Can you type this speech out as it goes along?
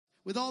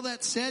With all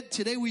that said,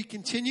 today we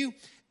continue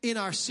in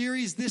our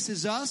series, This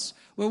Is Us,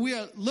 where we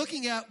are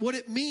looking at what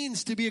it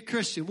means to be a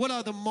Christian. What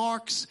are the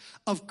marks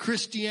of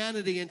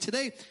Christianity? And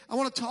today I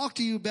want to talk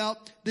to you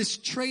about this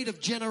trait of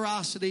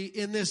generosity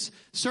in this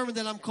sermon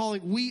that I'm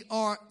calling We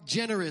Are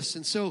Generous.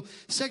 And so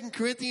 2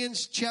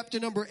 Corinthians chapter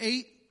number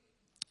 8,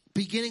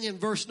 beginning in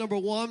verse number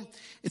 1,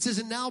 it says,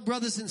 "And now,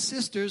 brothers and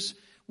sisters,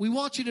 we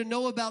want you to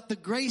know about the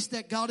grace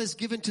that God has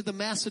given to the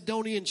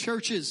Macedonian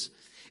churches.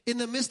 In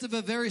the midst of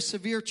a very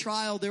severe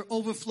trial, their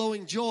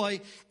overflowing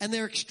joy and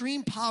their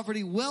extreme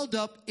poverty welled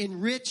up in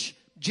rich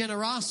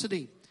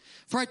generosity.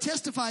 For I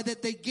testify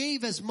that they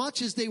gave as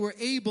much as they were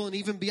able and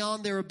even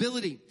beyond their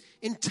ability,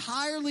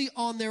 entirely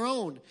on their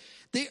own.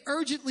 They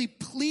urgently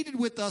pleaded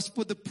with us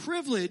for the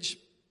privilege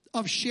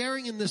of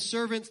sharing in the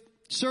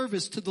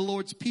service to the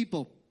Lord's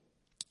people.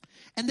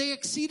 And they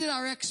exceeded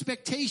our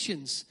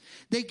expectations.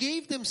 They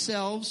gave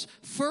themselves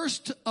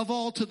first of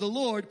all to the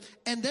Lord,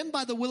 and then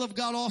by the will of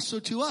God also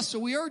to us. So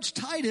we urge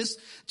Titus,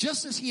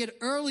 just as he had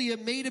earlier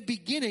made a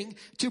beginning,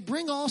 to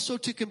bring also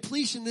to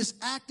completion this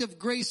act of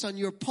grace on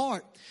your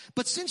part.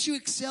 But since you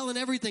excel in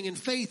everything, in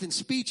faith, in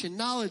speech, in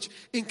knowledge,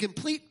 in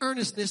complete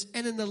earnestness,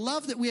 and in the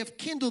love that we have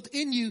kindled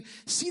in you,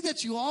 see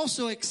that you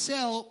also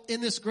excel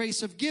in this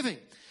grace of giving.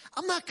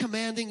 I'm not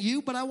commanding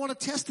you, but I want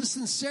to test the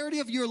sincerity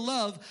of your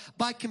love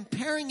by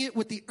comparing it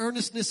with the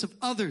earnestness of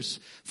others.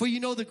 For you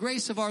know the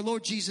grace of our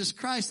Lord Jesus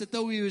Christ, that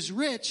though he was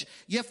rich,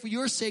 yet for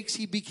your sakes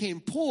he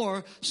became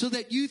poor, so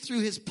that you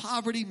through his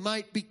poverty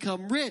might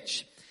become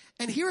rich.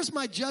 And here is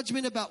my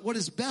judgment about what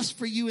is best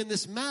for you in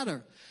this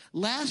matter.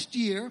 Last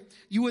year,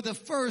 you were the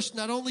first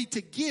not only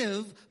to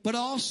give, but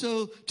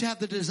also to have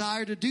the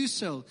desire to do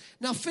so.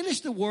 Now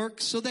finish the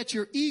work so that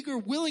your eager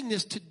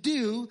willingness to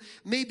do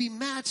may be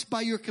matched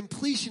by your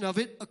completion of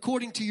it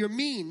according to your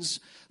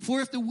means.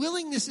 For if the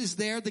willingness is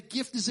there, the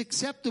gift is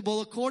acceptable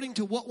according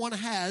to what one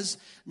has,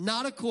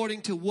 not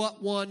according to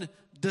what one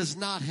does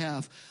not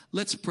have."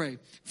 Let's pray.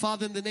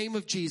 Father, in the name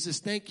of Jesus,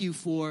 thank you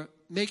for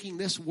making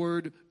this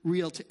word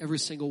real to every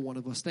single one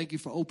of us. Thank you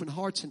for open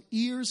hearts and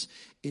ears.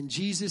 In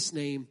Jesus'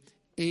 name,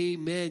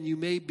 amen. You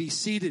may be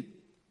seated.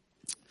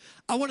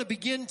 I want to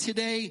begin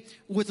today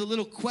with a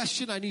little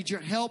question. I need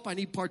your help. I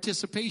need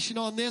participation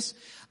on this.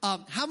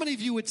 How many of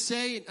you would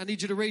say, I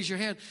need you to raise your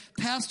hand,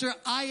 "Pastor,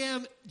 I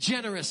am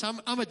generous. I'm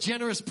a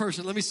generous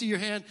person." Let me see your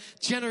hand.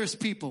 Generous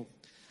people.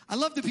 I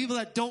love the people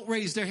that don't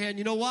raise their hand.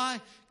 You know why?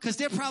 Because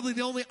they're probably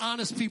the only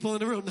honest people in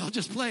the room. No,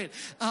 just playing.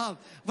 But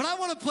I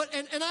want to put,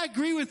 and I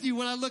agree with you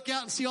when I look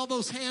out and see all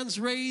those hands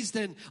raised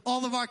and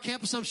all of our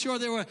campus. I'm sure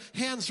there were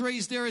hands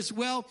raised there as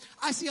well.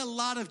 I see a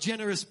lot of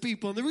generous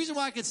people. And the reason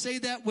why I could say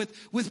that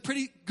with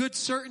pretty good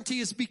certainty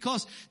is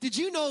because, did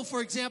you know,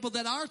 for example,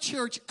 that our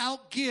church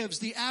outgives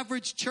the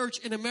average church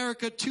in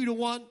America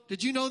 2-1?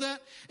 Did you know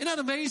that? Isn't that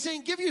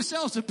amazing? Give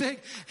yourselves a big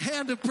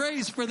hand of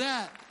praise for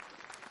that.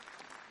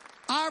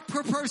 Our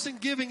per person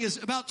giving is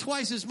about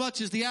twice as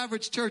much as the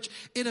average church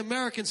in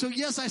America. And so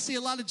yes, I see a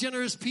lot of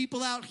generous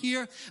people out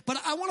here,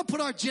 but I want to put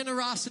our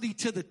generosity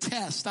to the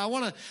test. I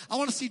want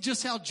to see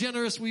just how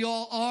generous we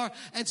all are.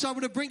 And so I'm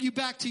going to bring you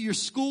back to your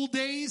school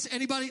days.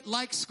 Anybody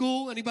like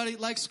school? Anybody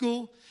like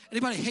school?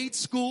 Anybody hate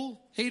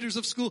school? Haters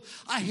of school?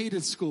 I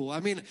hated school.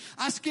 I mean,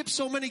 I skipped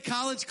so many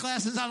college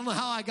classes, I don't know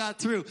how I got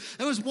through.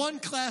 There was one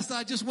class that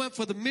I just went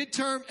for the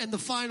midterm and the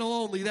final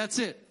only. That's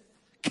it.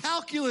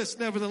 Calculus,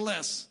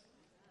 nevertheless.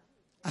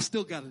 I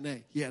still got an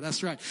A. Yeah,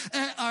 that's right.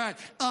 All right.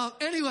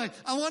 Anyway,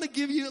 I want to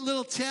give you a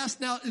little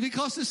test. Now,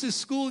 because this is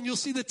school and you'll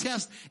see the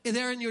test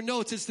there in your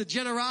notes, it's the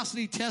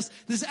generosity test.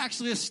 There's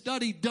actually a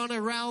study done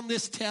around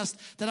this test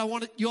that I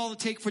want you all to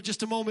take for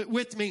just a moment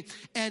with me.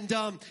 And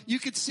you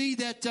could see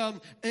that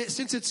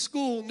since it's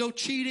school, no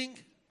cheating.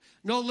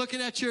 No looking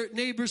at your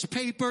neighbor's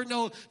paper.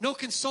 No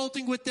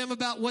consulting with them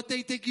about what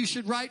they think you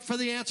should write for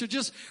the answer.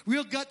 Just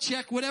real gut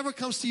check, whatever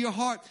comes to your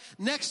heart.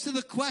 Next to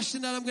the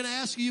question that I'm going to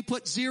ask you, you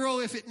put 0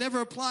 if it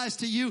never applies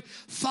to you,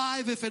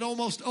 5 if it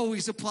almost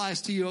always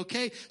applies to you,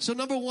 okay? So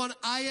number 1,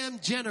 I am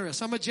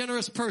generous. I'm a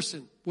generous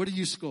person. What do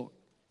you score?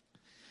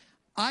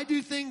 I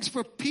do things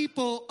for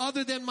people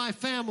other than my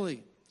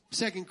family.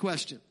 Second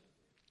question,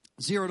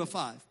 0 to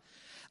 5.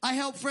 I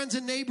help friends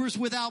and neighbors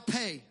without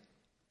pay.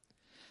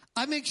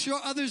 I make sure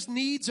others'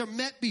 needs are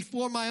met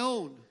before my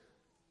own.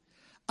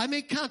 I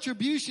make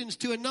contributions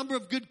to a number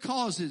of good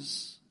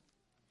causes.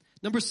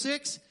 Number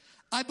 6,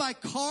 I buy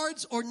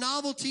cards or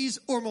novelties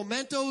or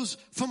mementos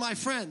for my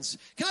friends.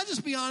 Can I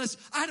just be honest?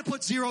 I had to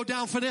put 0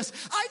 down for this.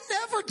 I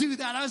never do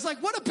that. I was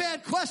like, what a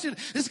bad question.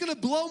 It's going to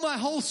blow my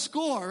whole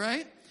score,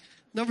 right?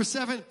 Number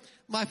 7,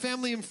 my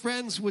family and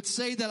friends would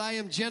say that I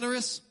am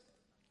generous.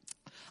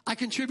 I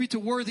contribute to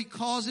worthy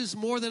causes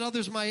more than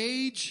others my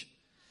age.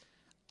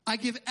 I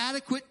give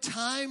adequate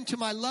time to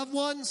my loved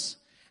ones,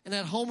 and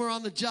at home or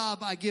on the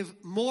job, I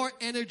give more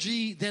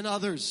energy than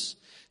others.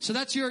 So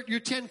that's your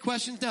 10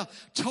 questions. Now,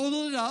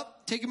 total it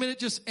up. Take a minute,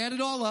 just add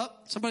it all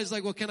up. Somebody's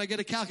like, well, can I get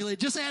a calculator?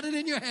 Just add it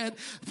in your head.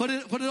 Put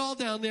it all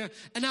down there.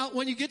 And now,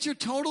 when you get your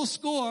total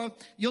score,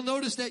 you'll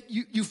notice that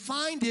you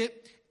find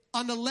it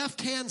on the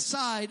left-hand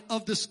side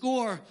of the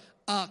score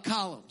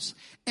columns.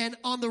 And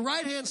on the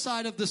right-hand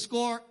side of the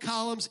score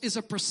columns is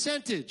a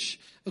percentage,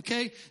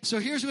 okay? So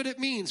here's what it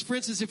means. For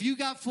instance, if you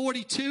got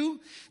 42,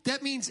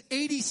 that means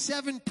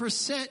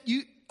 87%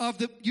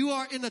 you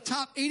are in the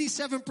top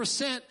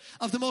 87%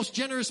 of the most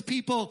generous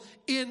people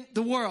in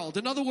the world.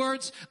 In other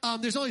words,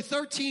 there's only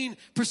 13%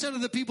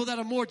 of the people that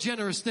are more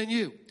generous than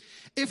you.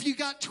 If you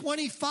got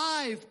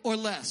 25 or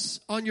less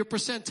on your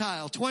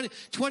percentile,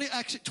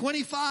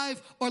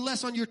 25 or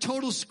less on your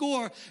total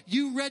score,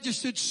 you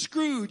registered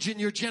Scrooge in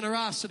your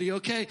generosity,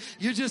 okay?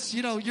 You're just,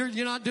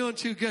 you're not doing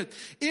too good.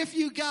 If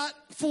you got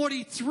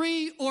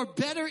 43 or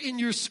better in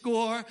your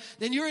score,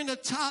 then you're in the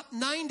top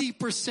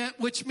 90%,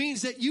 which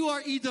means that you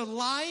are either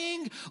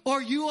lying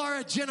or you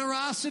are a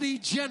generosity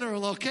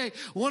general, okay?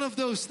 One of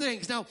those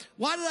things. Now,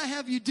 why did I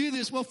have you do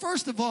this? Well,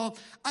 first of all,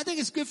 I think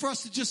it's good for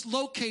us to just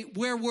locate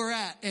where we're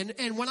at.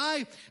 And when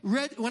I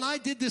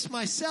did this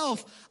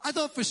myself, I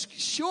thought for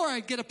sure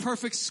I'd get a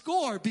perfect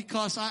score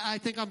because I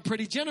think I'm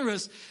pretty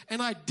generous.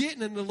 And I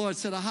didn't. And the Lord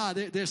said,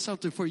 there's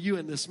something for you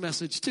in this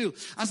message too.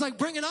 I was like,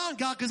 bring it on,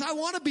 God, because I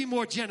want to be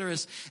more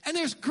generous. And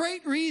there's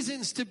great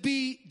reasons to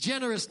be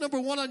generous. Number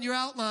one on your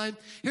outline,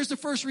 here's the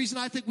first reason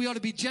I think we ought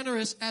to be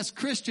generous as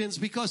Christians,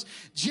 because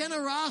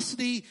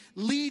generosity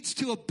leads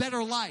to a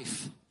better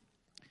life.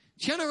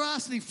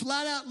 Generosity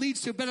flat out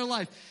leads to a better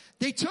life.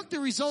 They took the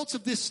results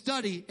of this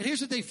study, and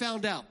here's what they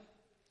found out.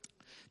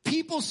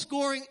 People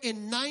scoring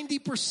in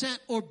 90%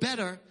 or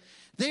better,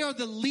 they are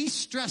the least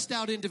stressed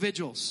out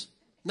individuals.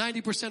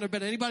 90% or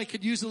better. Anybody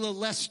could use a little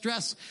less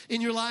stress in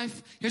your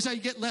life? Here's how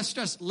you get less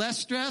stress. Less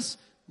stress,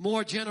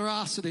 more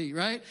generosity,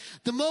 right?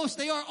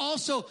 They are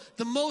also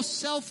the most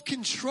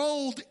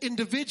self-controlled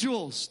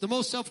individuals. The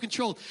most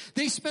self-controlled.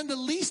 They spend the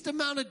least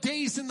amount of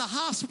days in the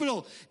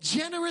hospital.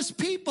 Generous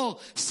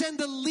people spend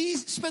the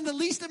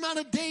least amount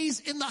of days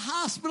in the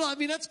hospital. I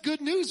mean, that's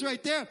good news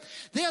right there.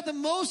 They are the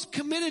most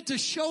committed to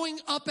showing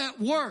up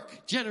at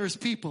work. Generous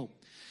people.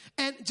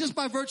 And just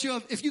by virtue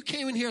of, if you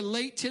came in here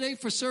late today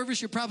for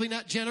service, you're probably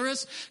not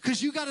generous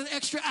because you got an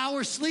extra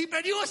hour sleep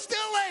and you are still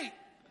late.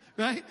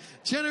 Right?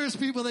 Generous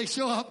people, they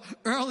show up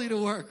early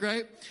to work,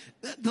 right?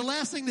 The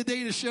last thing the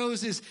data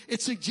shows is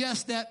it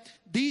suggests that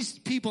these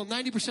people,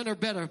 90% or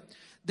better,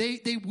 they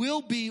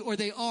will be or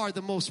they are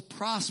the most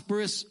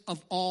prosperous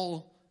of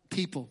all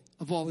people,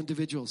 of all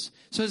individuals.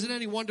 So is it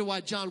any wonder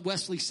why John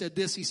Wesley said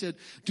this? He said,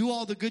 do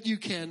all the good you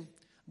can,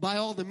 by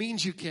all the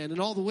means you can, in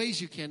all the ways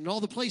you can, in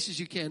all the places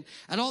you can,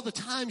 at all the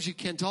times you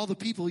can, to all the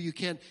people you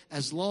can,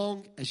 as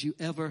long as you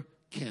ever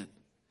can.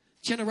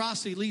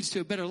 Generosity leads to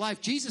a better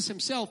life. Jesus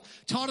himself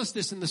taught us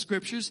this in the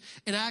scriptures.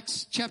 In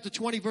Acts chapter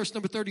 20, verse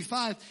number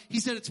 35, he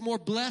said it's more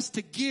blessed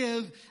to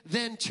give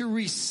than to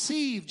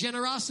receive.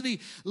 Generosity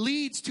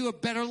leads to a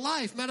better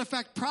life. Matter of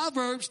fact,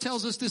 Proverbs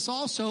tells us this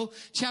also.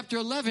 Chapter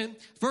 11,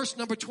 verse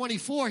number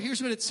 24.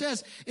 Here's what it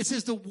says. It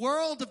says, the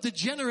world of the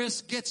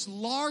generous gets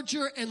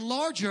larger and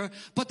larger,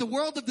 but the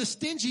world of the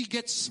stingy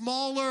gets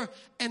smaller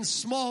and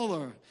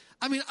smaller.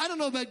 I mean, I don't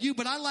know about you,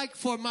 but I like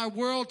for my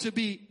world to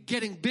be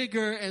getting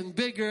bigger and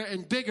bigger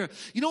and bigger.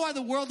 You know why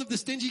the world of the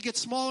stingy gets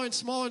smaller and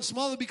smaller and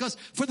smaller? Because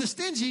for the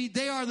stingy,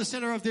 they are the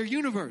center of their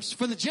universe.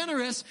 For the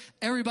generous,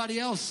 everybody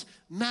else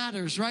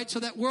matters, right?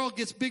 So that world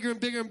gets bigger and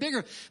bigger and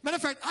bigger. Matter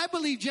of fact, I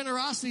believe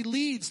generosity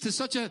leads to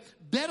such a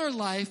better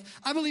life.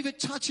 I believe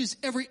it touches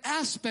every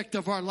aspect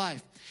of our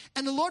life.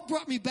 And the Lord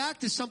brought me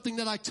back to something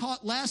that I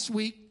taught last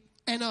week.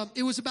 And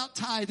it was about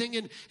tithing.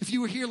 And if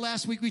you were here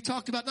last week, we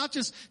talked about not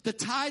just the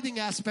tithing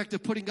aspect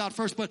of putting God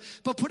first, but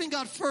putting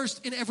God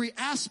first in every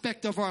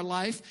aspect of our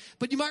life.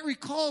 But you might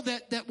recall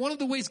that one of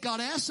the ways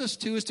God asks us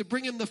to is to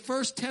bring him the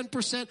first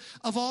 10%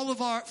 of all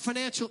of our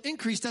financial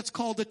increase. That's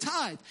called the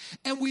tithe.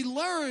 And we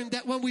learned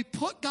that when we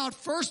put God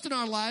first in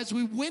our lives,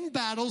 we win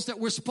battles that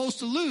we're supposed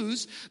to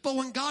lose. But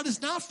when God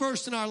is not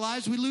first in our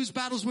lives, we lose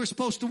battles we're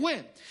supposed to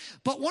win.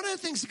 But one of the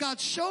things God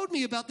showed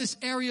me about this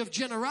area of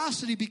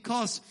generosity,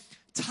 because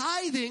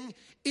tithing,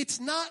 it's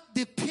not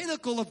the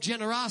pinnacle of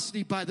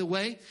generosity, by the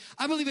way.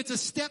 I believe it's a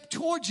step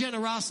toward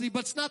generosity, but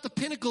it's not the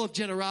pinnacle of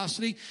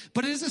generosity,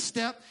 but it is a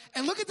step.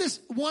 And look at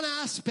this one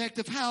aspect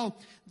of how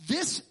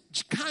this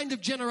kind of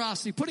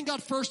generosity, putting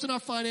God first in our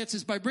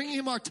finances by bringing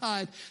him our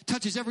tithe,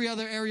 touches every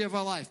other area of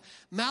our life.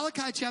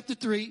 Malachi chapter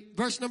 3,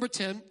 verse number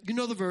 10, you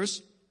know the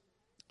verse.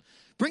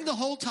 Bring the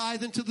whole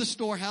tithe into the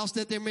storehouse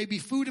that there may be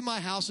food in my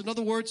house. In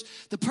other words,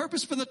 the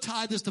purpose for the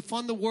tithe is to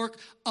fund the work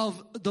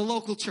of the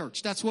local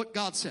church. That's what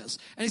God says.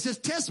 And he says,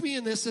 test me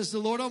in this, says the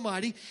Lord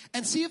Almighty,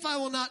 and see if I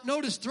will not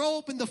notice, throw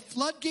open the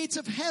floodgates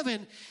of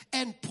heaven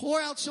and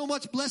pour out so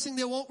much blessing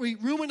there won't be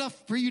room enough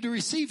for you to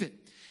receive it.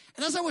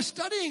 And as I was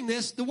studying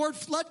this, the word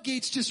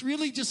floodgates just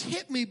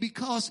hit me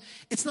because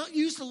it's not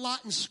used a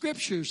lot in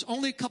scriptures,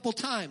 only a couple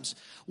times.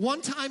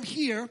 One time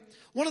here,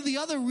 one of the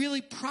other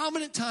really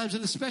prominent times,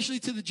 and especially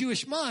to the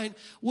Jewish mind,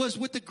 was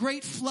with the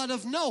great flood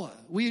of Noah.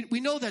 We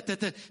know that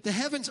the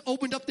heavens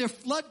opened up their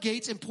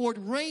floodgates and poured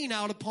rain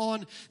out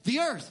upon the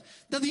earth.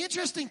 Now, the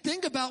interesting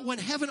thing about when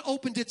heaven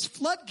opened its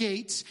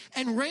floodgates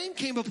and rain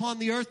came upon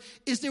the earth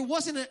is there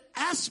wasn't an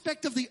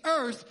aspect of the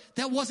earth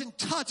that wasn't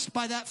touched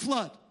by that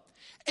flood.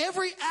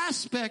 Every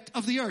aspect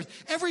of the earth,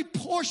 every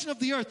portion of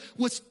the earth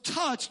was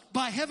touched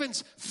by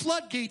heaven's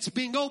floodgates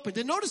being opened.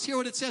 And notice here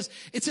what it says.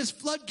 It says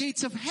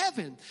floodgates of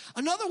heaven.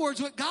 In other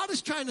words, what God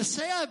is trying to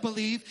say, I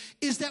believe,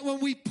 is that when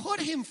we put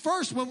him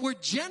first, when we're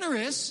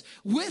generous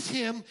with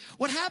him,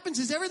 what happens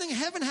is everything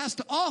heaven has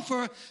to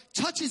offer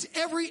touches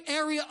every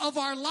area of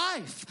our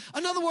life.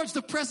 In other words,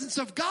 the presence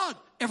of God,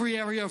 every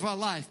area of our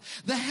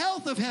life. The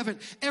health of heaven,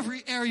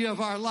 every area of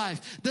our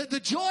life. The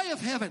joy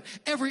of heaven,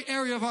 every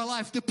area of our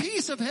life. The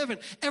peace of heaven,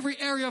 every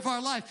area of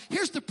our life.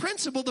 Here's the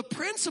principle. The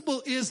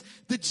principle is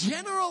the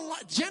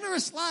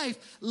generous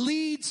life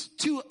leads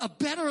to a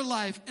better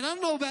life. And I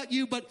don't know about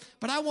you, but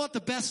I want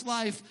the best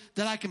life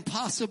that I can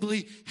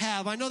possibly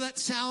have. I know that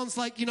sounds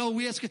like,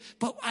 we ask,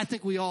 but I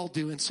think we all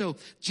do. And so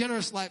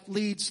generous life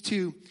leads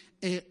to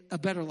a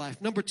better life.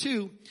 Number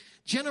two,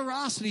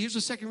 generosity. Here's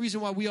the second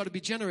reason why we ought to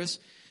be generous.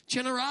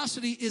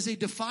 Generosity is a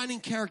defining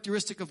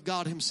characteristic of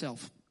God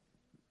himself.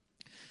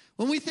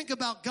 When we think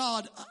about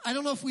God, I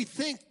don't know if we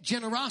think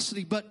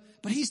generosity, but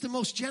he's the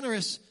most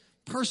generous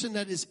person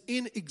that is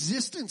in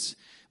existence.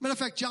 Matter of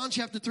fact, John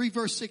chapter 3,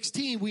 verse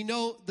 16, we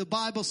know the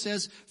Bible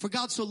says, for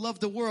God so loved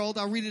the world,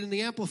 I'll read it in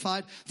the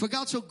Amplified, for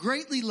God so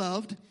greatly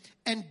loved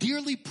and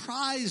dearly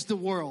prized the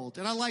world.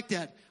 And I like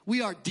that.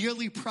 We are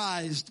dearly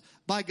prized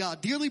by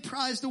God. Dearly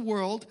prized the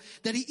world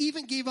that he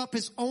even gave up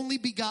his only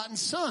begotten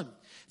son.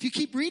 If you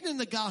keep reading in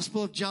the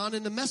Gospel of John,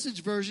 in the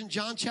Message version,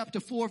 John chapter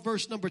 4,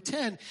 verse number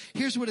 10,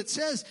 here's what it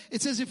says.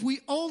 It says, if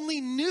we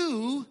only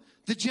knew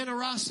the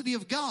generosity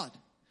of God.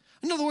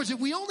 In other words, if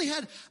we only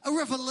had a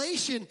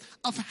revelation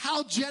of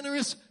how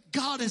generous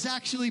God has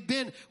actually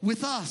been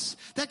with us,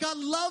 that God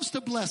loves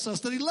to bless us,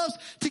 that he loves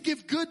to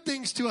give good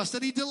things to us,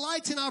 that he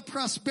delights in our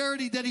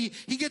prosperity, that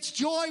he gets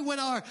joy when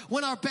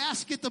our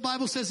basket, the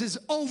Bible says, is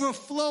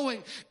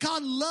overflowing.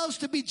 God loves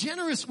to be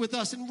generous with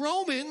us. In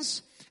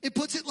Romans, it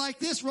puts it like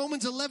this,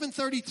 Romans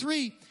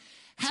 11:33.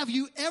 Have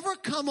you ever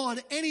come on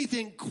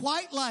anything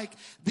quite like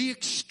the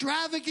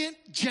extravagant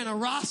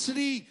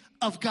generosity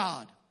of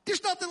God?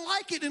 There's nothing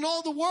like it in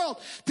all the world.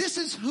 This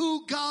is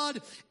who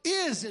God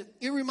is.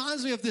 It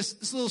reminds me of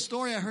this little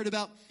story I heard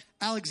about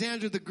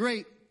Alexander the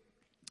Great.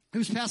 He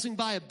was passing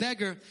by a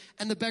beggar,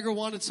 and the beggar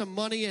wanted some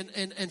money,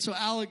 and so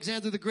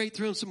Alexander the Great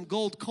threw him some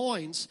gold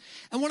coins.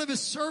 And one of his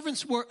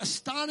servants were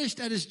astonished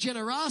at his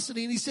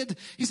generosity, and he said,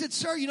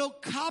 sir,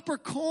 copper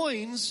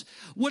coins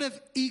would have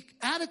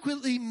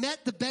adequately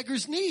met the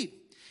beggar's need.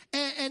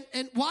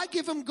 And why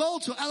give him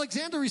gold? So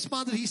Alexander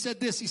responded, he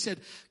said,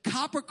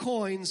 copper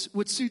coins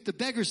would suit the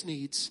beggar's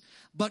needs,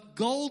 but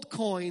gold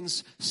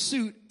coins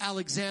suit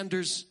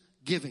Alexander's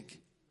giving.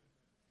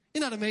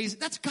 Isn't that amazing?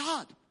 That's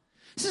God.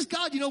 This is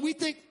God. We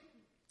think,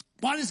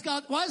 why is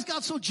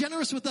God so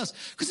generous with us?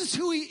 Because it's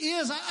who he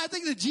is. I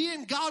think the G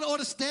in God ought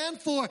to stand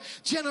for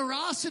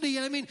generosity.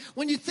 And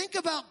when you think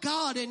about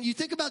God and you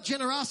think about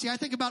generosity, I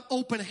think about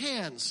open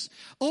hands.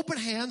 Open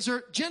hands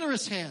are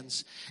generous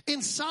hands.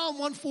 In Psalm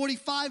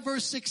 145,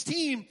 verse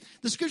 16,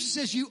 the scripture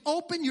says, you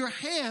open your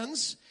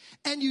hands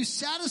and you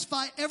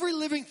satisfy every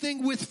living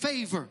thing with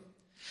favor.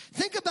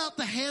 Think about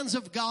the hands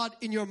of God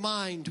in your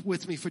mind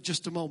with me for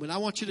just a moment. I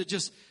want you to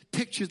just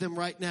picture them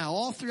right now.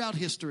 All throughout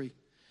history,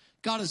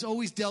 God has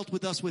always dealt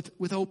with us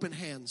with open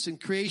hands. In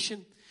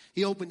creation,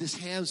 he opened his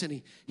hands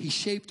and he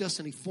shaped us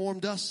and he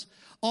formed us.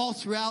 All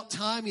throughout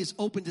time, he has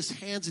opened his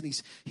hands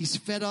and he's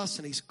fed us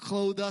and he's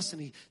clothed us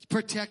and he's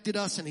protected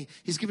us and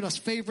he's given us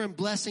favor and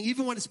blessing.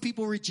 Even when his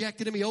people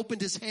rejected him, he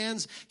opened his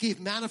hands, gave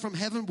manna from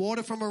heaven,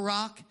 water from a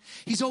rock.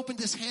 He's opened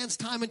his hands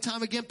time and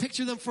time again.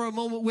 Picture them for a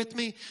moment with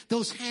me.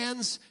 Those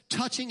hands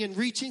touching and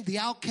reaching the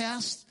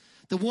outcast.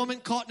 The woman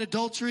caught in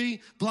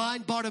adultery,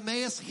 blind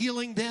Bartimaeus,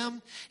 healing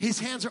them. His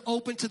hands are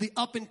open to the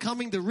up and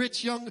coming, the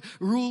rich young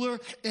ruler,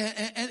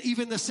 and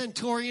even the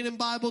centurion in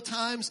Bible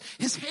times.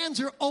 His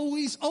hands are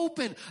always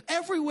open.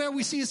 Everywhere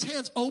we see his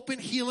hands open,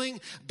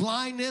 healing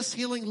blindness,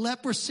 healing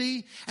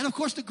leprosy. And of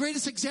course, the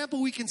greatest example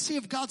we can see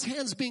of God's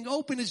hands being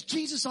open is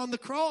Jesus on the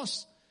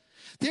cross.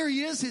 There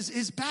he is,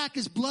 his back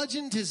is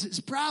bludgeoned,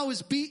 his brow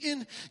is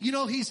beaten,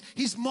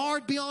 he's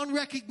marred beyond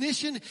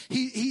recognition,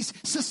 he's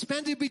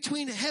suspended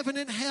between heaven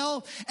and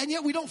hell, and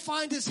yet we don't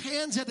find his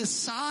hands at his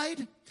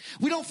side.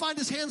 We don't find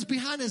his hands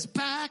behind his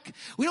back.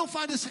 We don't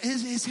find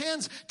his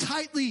hands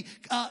tightly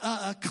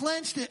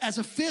clenched as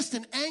a fist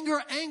in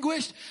anger,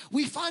 anguished.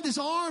 We find his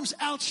arms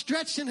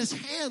outstretched and his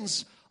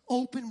hands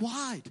open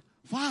wide.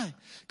 Why?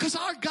 Because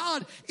our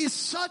God is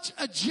such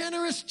a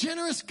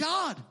generous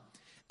God.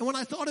 And when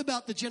I thought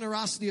about the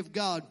generosity of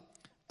God,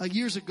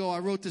 years ago, I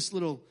wrote this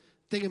little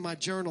thing in my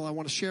journal. I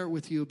want to share it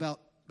with you about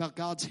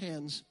God's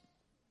hands.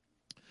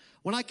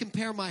 When I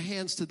compare my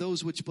hands to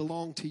those which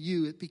belong to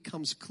you, it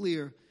becomes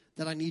clear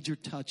that I need your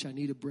touch. I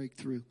need a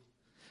breakthrough.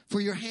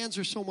 For your hands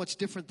are so much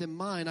different than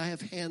mine. I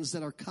have hands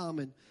that are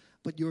common,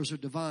 but yours are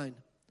divine.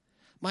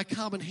 My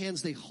common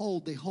hands, they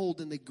hold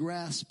and they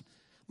grasp.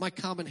 My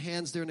common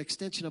hands, they're an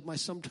extension of my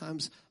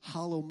sometimes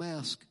hollow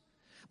mask.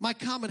 My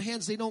common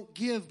hands, they don't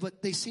give,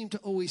 but they seem to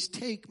always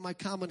take. My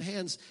common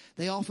hands,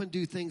 they often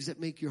do things that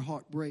make your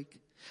heart break.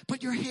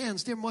 But your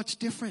hands, they're much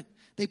different.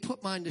 They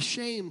put mine to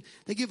shame.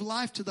 They give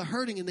life to the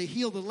hurting and they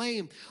heal the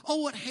lame.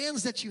 Oh, what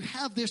hands that you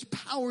have. There's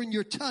power in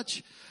your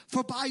touch.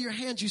 For by your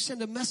hands you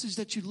send a message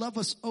that you love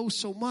us oh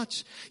so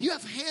much. You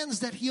have hands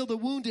that heal the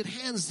wounded,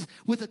 hands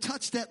with a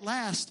touch that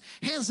lasts,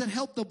 hands that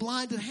help the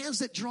blind, and hands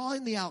that draw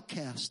in the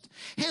outcast,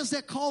 hands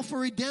that call for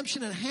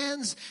redemption, and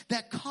hands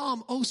that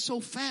calm oh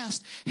so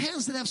fast,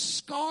 hands that have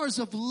scars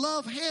of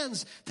love,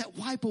 hands that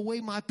wipe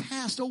away my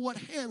past. Oh, what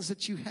hands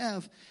that you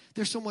have.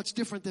 They're so much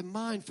different than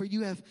mine, for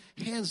you have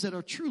hands that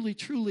are truly,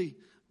 truly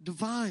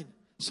divine.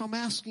 So I'm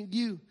asking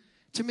you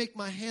to make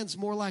my hands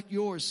more like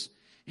yours.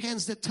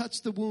 Hands that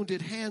touch the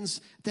wounded, hands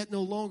that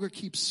no longer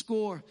keep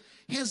score,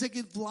 hands that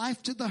give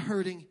life to the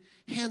hurting,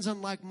 hands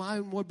unlike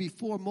mine were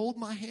before. Mold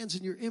my hands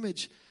in your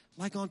image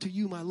like unto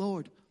you, my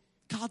Lord.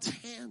 God's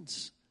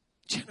hands,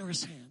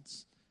 generous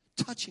hands,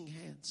 touching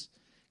hands,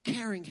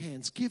 caring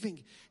hands,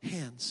 giving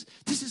hands.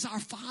 This is our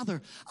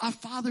Father. Our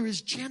Father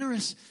is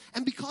generous.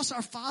 And because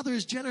our Father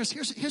is generous,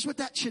 here's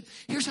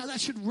how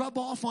that should rub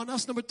off on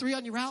us. Number 3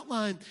 on your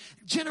outline.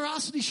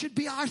 Generosity should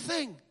be our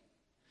thing.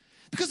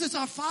 Because it's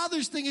our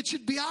Father's thing, it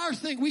should be our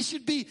thing. We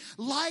should be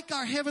like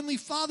our Heavenly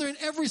Father in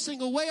every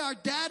single way. Our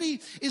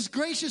Daddy is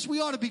gracious, we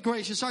ought to be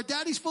gracious. Our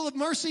Daddy's full of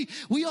mercy,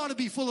 we ought to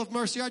be full of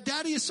mercy. Our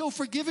Daddy is so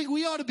forgiving,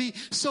 we ought to be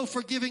so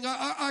forgiving.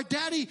 Our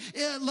Daddy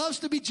loves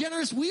to be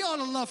generous, we ought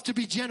to love to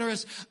be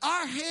generous.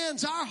 Our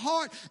hands, our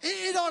heart,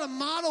 it ought to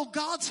model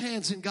God's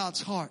hands and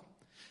God's heart.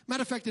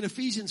 Matter of fact, in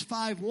Ephesians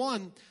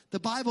 5:1, the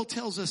Bible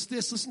tells us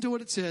this. Listen to what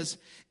it says.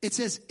 It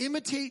says,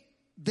 imitate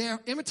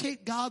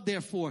God,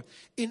 therefore,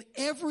 in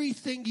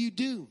everything you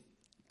do,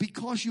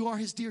 because you are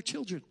his dear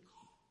children.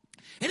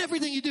 In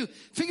everything you do,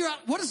 figure out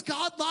what is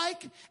God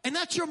like, and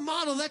that's your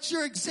model, that's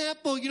your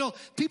example. You know,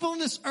 people on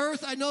this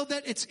earth, I know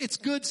that it's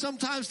good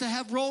sometimes to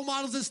have role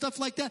models and stuff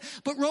like that,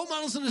 but role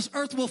models on this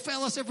earth will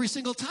fail us every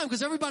single time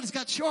because everybody's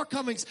got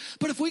shortcomings.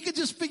 But if we could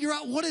just figure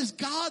out what is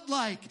God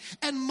like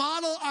and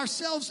model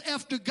ourselves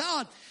after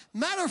God.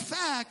 Matter of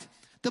fact,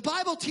 the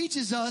Bible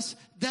teaches us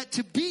that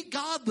to be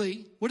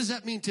godly, what does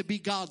that mean to be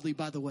godly,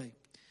 by the way?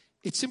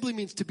 It simply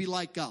means to be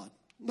like God.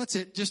 That's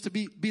it, just to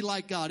be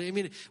like God. I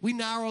mean, we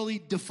narrowly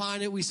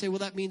define it. We say, well,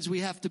 that means we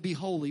have to be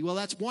holy. Well,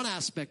 that's one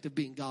aspect of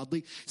being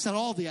godly. It's not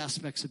all the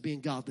aspects of being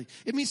godly.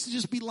 It means to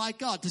just be like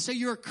God. To say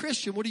you're a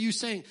Christian, what are you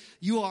saying?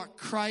 You are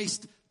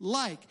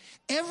Christ-like.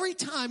 Every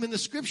time in the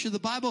scripture, the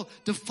Bible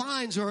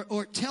defines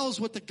or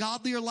tells what the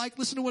godly are like.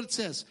 Listen to what it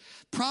says.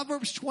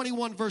 Proverbs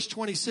 21, verse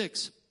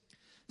 26.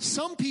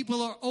 Some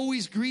people are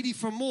always greedy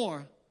for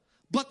more,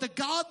 but the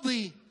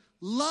godly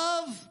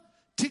love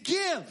to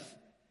give.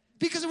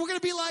 Because if we're going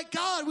to be like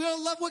God, we ought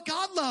to love what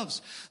God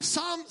loves.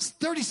 Psalm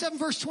 37,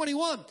 verse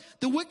 21.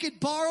 The wicked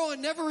borrow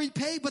and never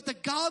repay, but the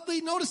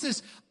godly, notice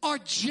this, are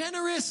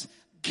generous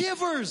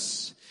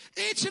givers.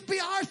 It should be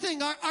our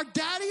thing. Our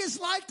daddy is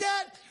like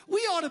that. We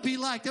ought to be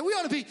like that. We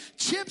ought to be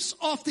chips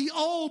off the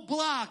old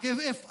block.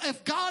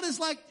 If God is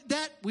like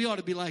that, we ought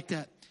to be like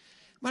that.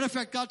 Matter of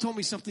fact, God told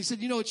me something. He said,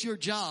 you know, it's your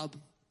job.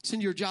 It's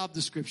in your job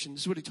description.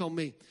 This is what he told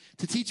me.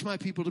 To teach my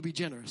people to be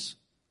generous.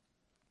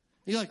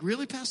 And you're like,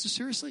 really, Pastor?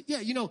 Seriously?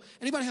 Yeah, you know,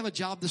 anybody have a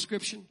job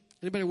description?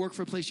 Anybody work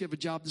for a place you have a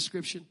job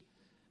description?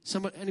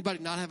 Anybody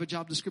not have a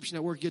job description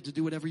at work? You get to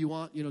do whatever you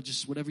want, you know,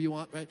 just whatever you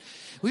want, right?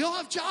 We all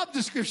have job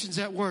descriptions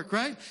at work,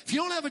 right? If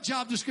you don't have a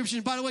job description,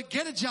 by the way,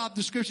 get a job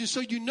description so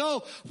you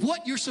know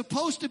what you're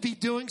supposed to be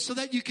doing so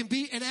that you can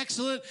be an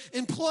excellent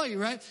employee,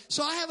 right?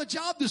 So I have a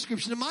job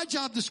description, and my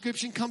job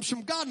description comes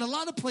from God. In a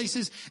lot of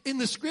places in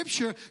the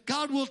scripture,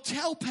 God will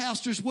tell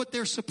pastors what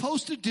they're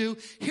supposed to do.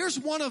 Here's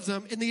one of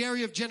them in the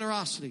area of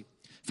generosity.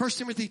 1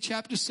 Timothy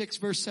chapter 6,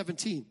 verse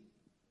 17.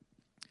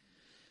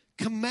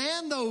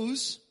 Command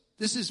those.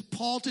 This is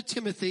Paul to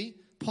Timothy.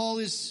 Paul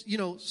is, you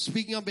know,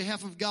 speaking on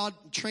behalf of God,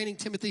 training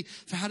Timothy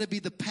for how to be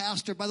the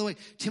pastor. By the way,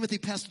 Timothy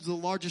pastored the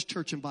largest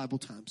church in Bible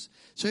times.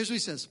 So here's what he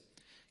says.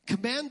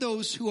 Command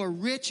those who are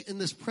rich in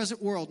this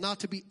present world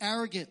not to be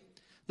arrogant,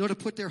 nor to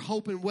put their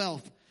hope in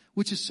wealth,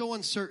 which is so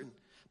uncertain,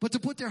 but to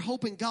put their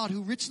hope in God,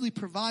 who richly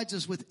provides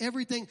us with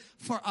everything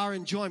for our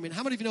enjoyment.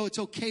 How many of you know it's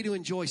okay to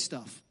enjoy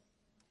stuff?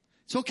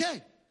 It's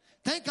okay.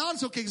 Thank God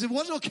it's okay, because if it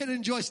wasn't okay to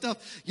enjoy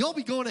stuff, you'll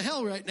be going to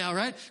hell right now,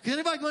 right? Is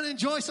anybody going to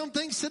enjoy some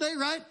things today,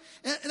 right?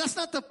 And that's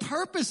not the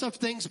purpose of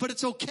things, but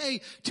it's okay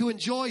to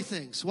enjoy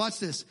things. Watch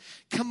this.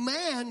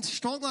 Command,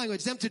 strong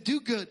language, them to do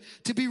good,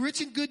 to be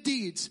rich in good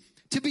deeds,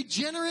 to be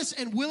generous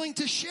and willing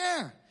to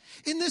share.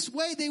 In this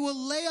way, they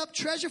will lay up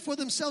treasure for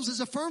themselves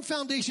as a firm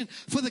foundation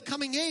for the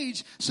coming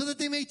age, so that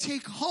they may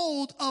take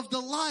hold of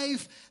the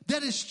life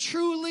that is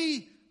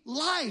truly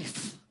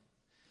life.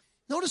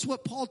 Notice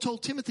what Paul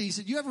told Timothy. He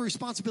said, you have a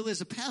responsibility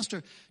as a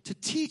pastor to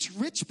teach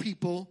rich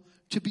people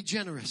to be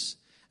generous.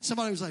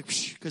 Somebody was like,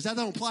 because that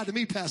don't apply to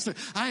me, Pastor.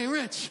 I ain't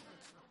rich.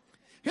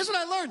 Here's what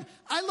I learned.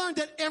 I learned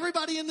that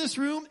everybody in this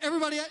room,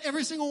 everybody at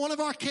every single one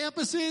of our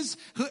campuses,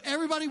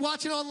 everybody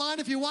watching online,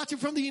 if you're watching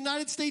from the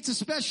United States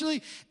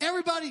especially,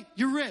 everybody,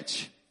 you're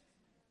rich.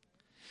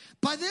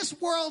 By this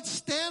world's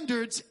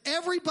standards,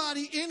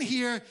 everybody in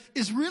here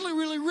is really,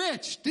 really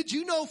rich. Did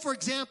you know, for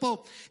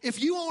example,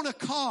 if you own a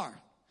car,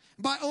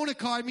 By own a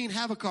car, I mean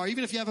have a car,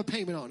 even if you have a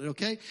payment on it,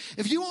 okay?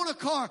 If you own a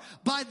car,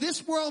 by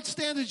this world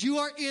standards, you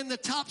are in the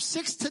top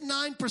 6 to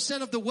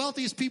 9% of the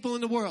wealthiest people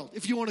in the world,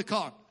 if you own a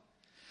car.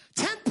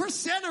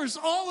 10%ers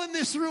all in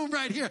this room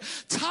right here.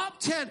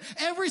 Top 10,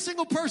 every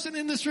single person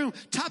in this room,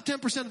 top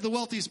 10% of the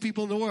wealthiest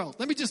people in the world.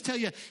 Let me just tell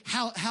you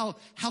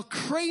how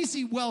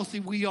crazy wealthy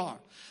we are.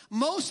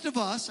 Most of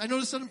us, I know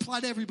this doesn't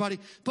apply to everybody,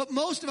 but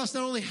most of us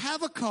not only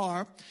have a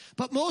car,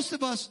 but most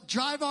of us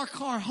drive our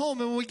car home,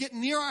 and when we get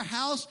near our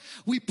house,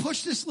 we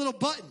push this little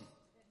button.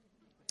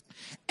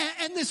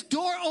 And this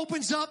door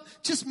opens up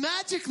just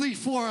magically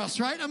for us,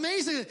 right?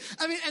 Amazing.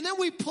 I mean, and then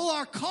we pull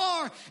our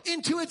car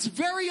into its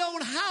very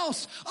own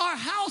house. Our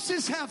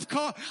houses have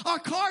our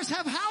cars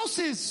have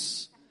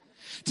houses.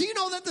 Do you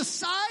know that the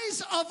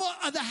size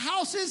of the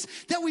houses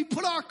that we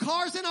put our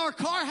cars in, our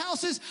car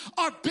houses,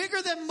 are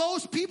bigger than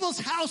most people's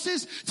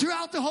houses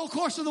throughout the whole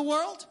course of the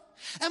world?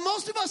 And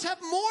most of us have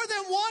more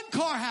than one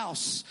car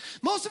house.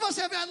 Most of us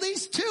have at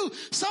least 2.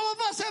 Some of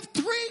us have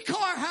 3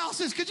 car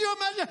houses. Could you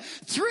imagine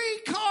 3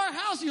 car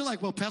houses? You're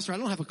like, well, Pastor, I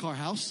don't have a car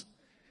house.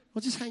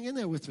 Well, just hang in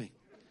there with me.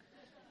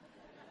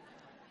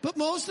 But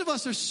most of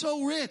us are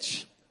so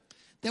rich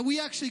that we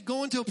actually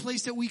go into a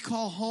place that we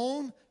call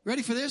home.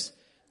 Ready for this?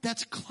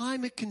 That's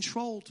climate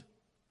controlled.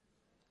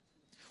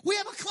 We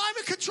have a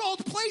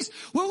climate-controlled place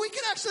where we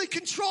can actually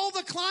control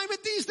the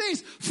climate these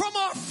days from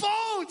our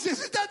phones.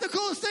 Isn't that the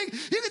coolest thing?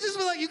 You can just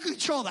be like, you can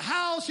control the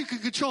house, you can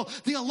control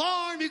the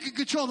alarm, you can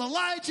control the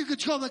lights, you can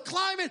control the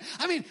climate.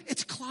 I mean,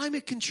 it's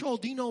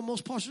climate-controlled. Do you know in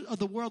most parts of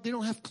the world, they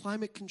don't have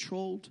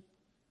climate-controlled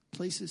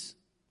places?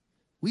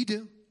 We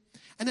do.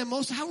 And then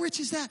how rich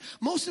is that?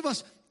 Most of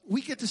us,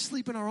 we get to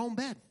sleep in our own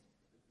bed.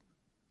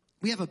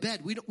 We have a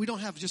bed. We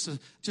don't have just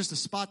a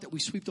spot that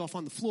we swept off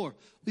on the floor.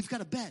 We've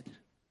got a bed.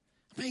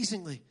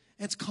 Amazingly.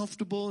 And it's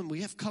comfortable, and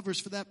we have covers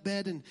for that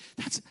bed, and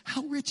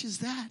how rich is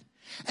that?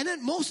 And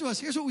then most of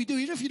us, here's what we do.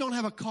 Even if you don't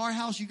have a car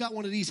house, you got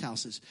one of these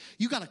houses.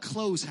 You got a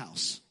clothes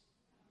house.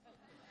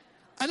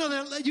 I know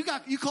that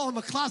you call them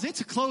a closet.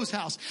 It's a clothes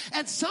house.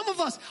 And some of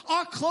us,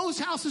 our clothes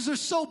houses are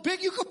so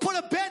big, you could put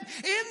a bed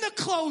in the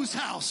clothes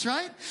house,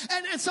 right?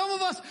 And some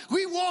of us,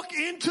 we walk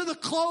into the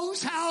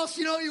clothes house.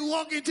 You know,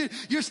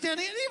 you're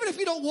standing, and even if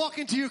you don't walk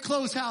into your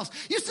clothes house,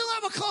 you still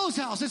have a clothes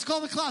house. It's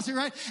called a closet,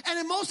 right? And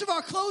in most of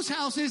our clothes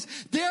houses,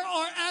 there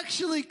are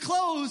actually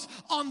clothes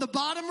on the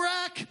bottom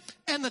rack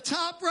and the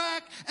top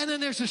rack, and then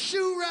there's a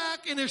shoe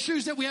rack, and there's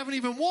shoes that we haven't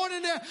even worn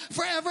in there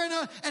forever.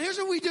 And here's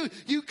what we do.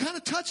 You kind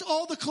of touch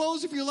all the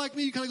clothes. If you're like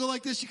me, you kind of go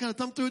like this. You kind of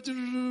thumb through it,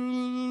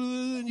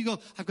 and you go,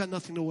 I've got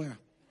nothing to wear.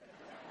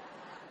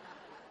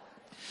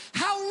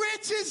 How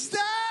rich is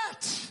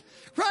that?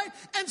 Right?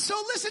 And so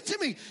listen to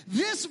me.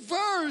 This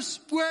verse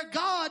where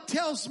God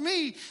tells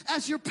me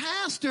as your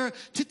pastor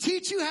to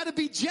teach you how to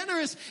be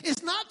generous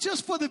is not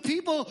just for the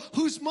people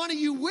whose money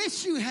you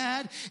wish you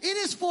had. It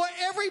is for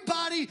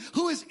everybody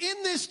who is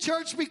in this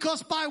church,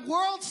 because by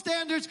world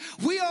standards,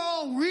 we are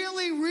all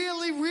really,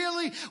 really,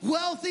 really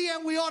wealthy,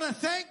 and we ought to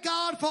thank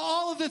God for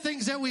all of the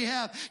things that we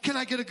have. Can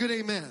I get a good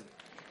amen?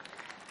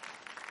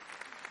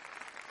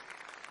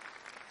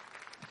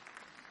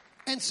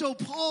 And so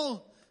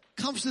Paul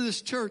comes to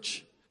this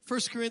church, 2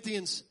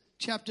 Corinthians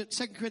chapter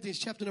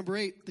number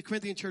 8, the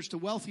Corinthian church, the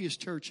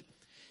wealthiest church.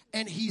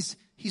 And he's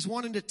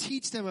wanting to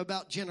teach them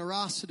about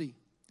generosity.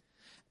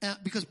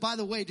 Because, by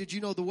the way, did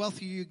you know the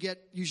wealthier you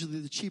get, usually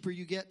the cheaper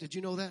you get? Did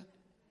you know that?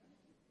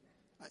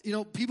 You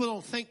know, people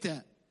don't think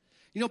that.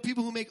 You know,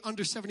 people who make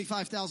under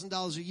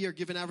 $75,000 a year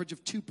give an average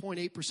of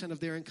 2.8%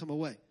 of their income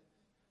away.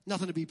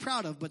 Nothing to be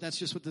proud of, but that's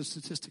just what the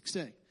statistics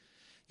say.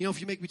 You know, if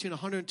you make between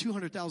 $100,000 and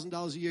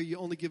 $200,000 a year, you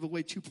only give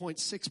away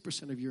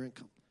 2.6% of your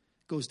income.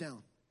 It goes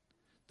down.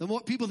 The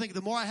more people think,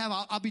 the more I have,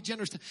 I'll be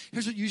generous.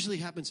 Here's what usually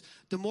happens.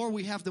 The more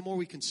we have, the more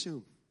we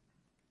consume.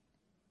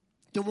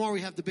 The more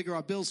we have, the bigger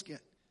our bills get.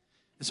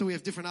 And so we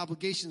have different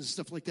obligations and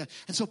stuff like that.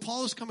 And so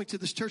Paul is coming to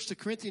this church, the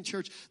Corinthian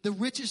church, the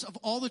richest of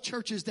all the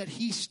churches that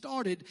he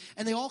started,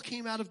 and they all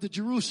came out of the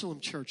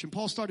Jerusalem church. And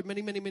Paul started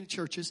many, many, many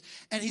churches,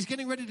 and he's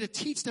getting ready to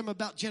teach them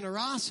about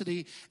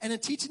generosity. And in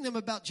teaching them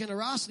about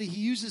generosity,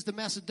 he uses the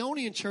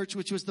Macedonian church,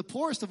 which was the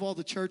poorest of all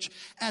the church,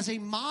 as a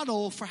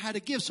model for how to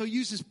give. So he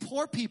uses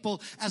poor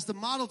people as the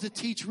model to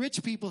teach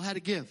rich people how to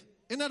give.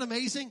 Isn't that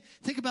amazing?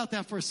 Think about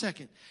that for a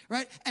second,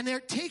 right? And they're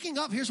taking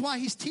up, here's why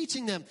he's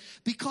teaching them.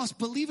 Because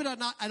believe it or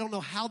not, I don't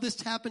know how this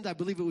happened. I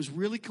believe it was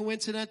really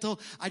coincidental.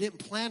 I didn't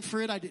plan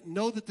for it. I didn't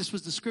know that this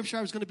was the scripture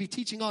I was going to be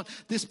teaching on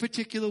this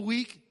particular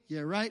week.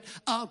 Yeah, right?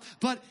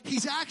 But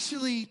he's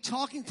actually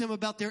talking to them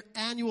about their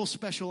annual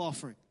special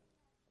offering.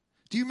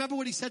 Do you remember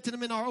what he said to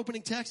them in our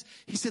opening text?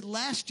 He said,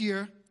 last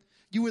year,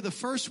 you were the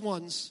first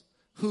ones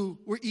who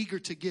were eager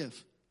to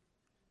give.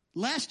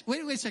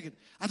 Wait a second.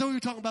 I thought we were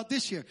talking about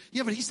this year.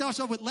 Yeah, but he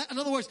starts off with, in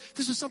other words,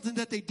 this was something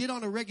that they did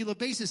on a regular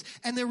basis.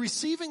 And they're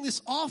receiving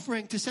this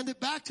offering to send it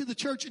back to the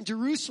church in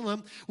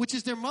Jerusalem, which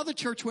is their mother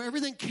church where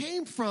everything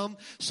came from,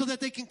 so that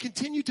they can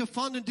continue to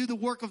fund and do the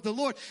work of the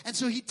Lord. And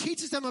so he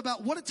teaches them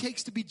about what it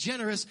takes to be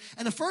generous.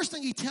 And the first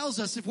thing he tells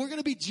us, if we're going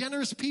to be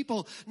generous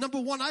people, number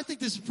one, I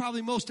think this is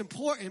probably most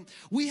important,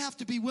 we have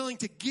to be willing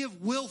to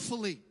give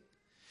willfully.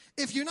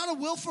 If you're not a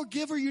willful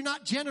giver, you're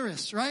not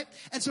generous, right?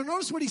 And so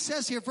notice what he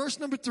says here, verse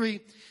number 3.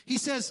 He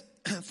says,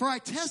 for I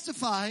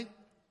testify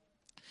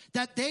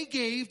that they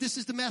gave, this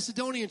is the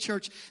Macedonian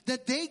church,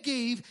 that they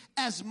gave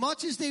as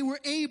much as they were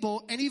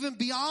able and even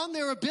beyond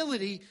their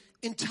ability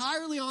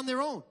entirely on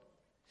their own.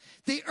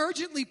 They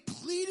urgently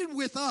pleaded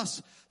with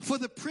us for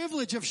the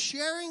privilege of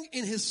sharing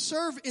in this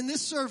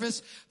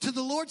service to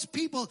the Lord's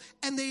people,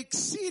 and they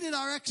exceeded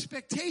our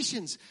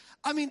expectations.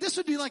 I mean, this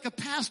would be like a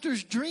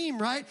pastor's dream,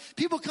 right?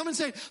 People come and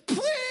say,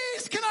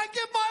 please, can I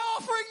give my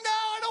offering now?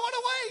 I don't want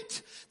to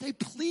wait.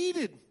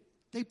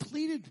 They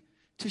pleaded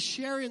to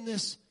share in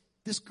this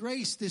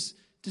grace, this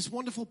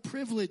wonderful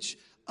privilege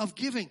of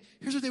giving.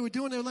 Here's what they were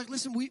doing. They were like,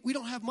 listen, we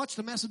don't have much,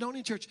 the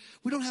Macedonian church.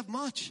 We don't have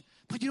much.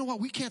 But you know what?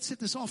 We can't sit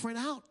this offering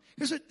out.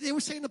 Here's what they were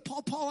saying to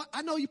Paul. Paul,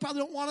 I know you probably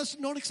don't want us,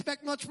 don't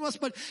expect much from us,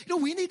 but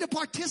we need to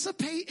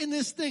participate in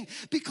this thing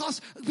because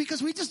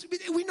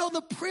we know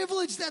the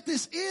privilege that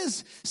this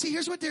is. See,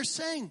 here's what they're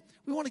saying.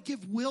 We want to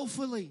give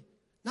willfully.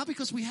 Not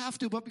because we have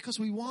to, but because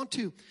we want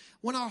to.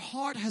 When our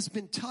heart has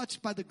been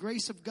touched by the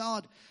grace of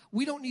God,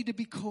 we don't need to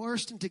be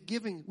coerced into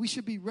giving. We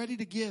should be ready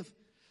to give.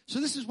 So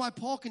this is why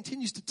Paul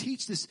continues to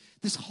teach this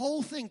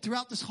whole thing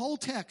throughout this whole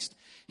text.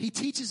 He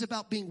teaches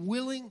about being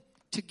willing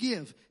to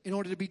give in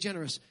order to be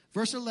generous.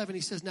 Verse 11,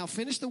 he says, now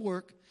finish the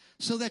work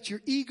so that your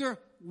eager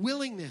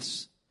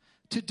willingness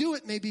to do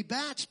it may be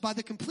matched by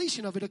the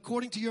completion of it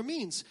according to your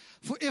means.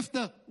 For if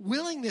the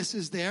willingness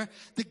is there,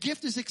 the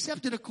gift is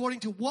accepted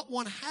according to what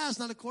one has,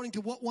 not according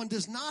to what one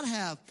does not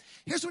have.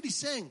 Here's what he's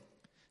saying.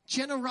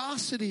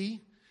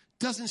 Generosity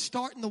doesn't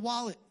start in the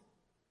wallet.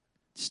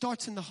 It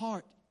starts in the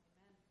heart.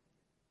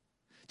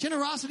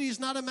 Generosity is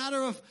not a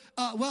matter of,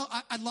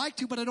 I'd like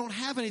to, but I don't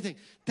have anything.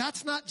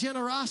 That's not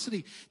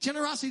generosity.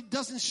 Generosity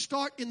doesn't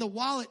start in the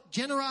wallet.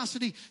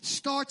 Generosity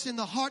starts in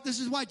the heart. This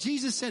is why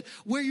Jesus said,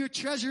 where your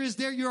treasure is,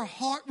 there your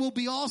heart will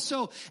be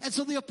also. And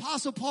so the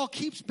Apostle Paul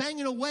keeps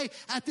banging away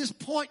at this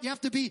point. You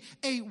have to be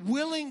a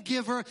willing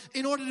giver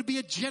in order to be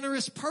a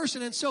generous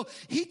person. And so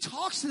he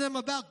talks to them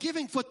about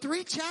giving for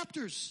 3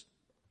 chapters.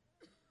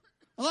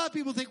 A lot of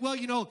people think,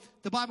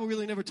 the Bible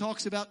really never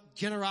talks about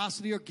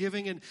generosity or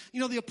giving. And,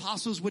 the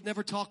apostles would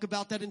never talk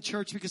about that in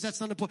church because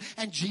that's not important.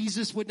 And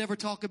Jesus would never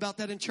talk about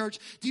that in church.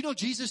 Do you know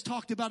Jesus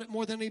talked about it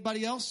more than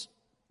anybody else?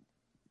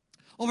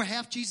 Over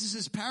half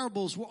Jesus'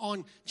 parables were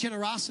on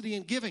generosity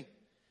and giving.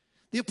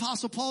 The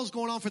Apostle Paul is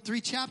going on for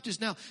 3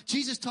 chapters now.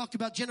 Jesus talked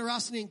about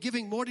generosity and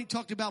giving more than he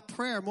talked about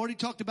prayer, more than he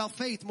talked about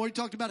faith, more than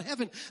he talked about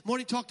heaven, more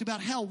than he talked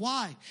about hell.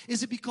 Why?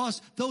 Is it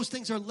because those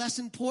things are less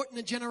important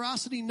than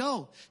generosity?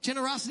 No.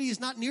 Generosity is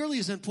not nearly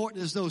as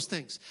important as those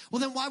things. Well,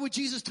 then why would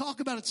Jesus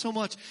talk about it so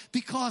much?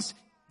 Because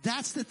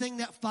that's the thing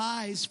that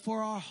vies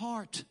for our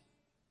heart.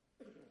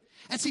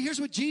 And see,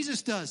 here's what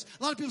Jesus does.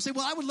 A lot of people say,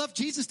 well, I would love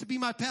Jesus to be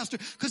my pastor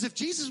because if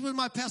Jesus was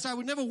my pastor, I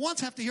would never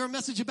once have to hear a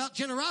message about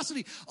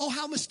generosity. Oh,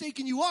 how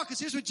mistaken you are, because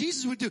here's what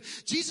Jesus would do.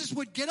 Jesus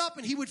would get up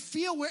and he would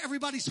feel where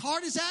everybody's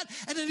heart is at,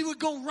 and then he would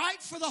go right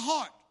for the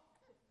heart.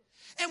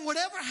 And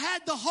whatever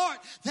had the heart,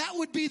 that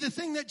would be the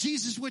thing that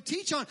Jesus would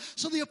teach on.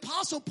 So the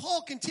Apostle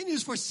Paul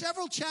continues for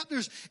several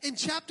chapters. In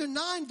chapter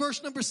 9,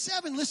 verse number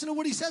 7, listen to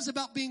what he says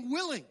about being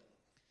willing.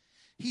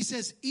 He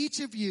says, each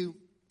of you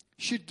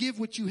should give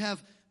what you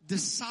have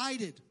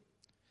decided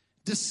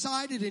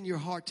in your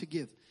heart to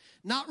give,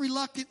 not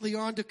reluctantly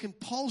or under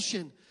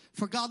compulsion,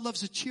 for God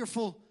loves a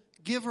cheerful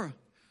giver.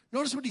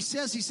 Notice what he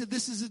says. He said,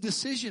 this is a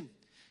decision.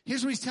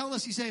 Here's what he's telling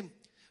us. He's saying,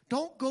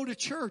 don't go to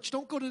church.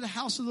 Don't go to the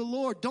house of the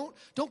Lord. Don't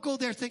go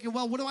there thinking,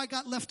 well, what do I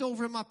got left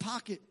over in my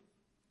pocket?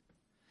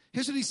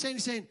 Here's what he's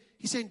saying.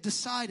 He's saying,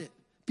 decide it.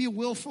 Be a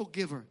willful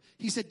giver.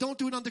 He said, don't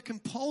do it under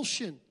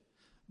compulsion,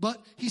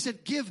 but he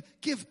said, give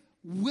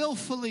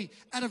willfully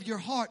out of your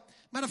heart.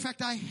 Matter of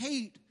fact, I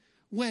hate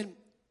when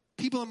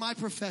people in my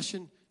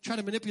profession try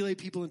to manipulate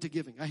people into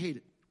giving. I hate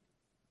it.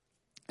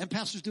 And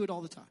pastors do it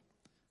all the time.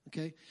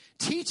 Okay?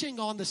 Teaching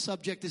on the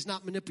subject is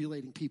not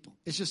manipulating people.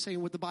 It's just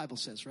saying what the Bible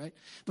says, right?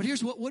 But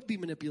here's what would be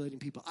manipulating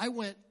people. I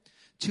went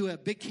to a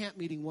big camp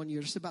meeting one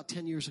year, just about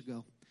 10 years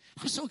ago.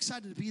 I was so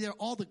excited to be there.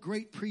 All the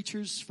great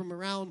preachers from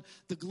around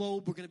the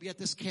globe were going to be at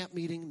this camp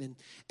meeting.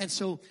 And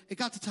so it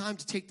got the time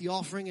to take the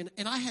offering.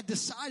 And I had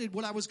decided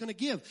what I was going to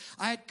give.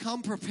 I had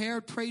come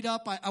prepared, prayed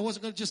up. I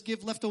wasn't going to just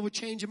give leftover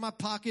change in my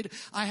pocket.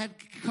 I had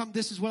come,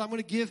 this is what I'm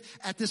going to give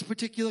at this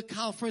particular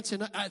conference.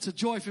 And it's a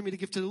joy for me to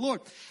give to the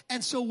Lord.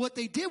 And so what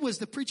they did was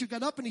the preacher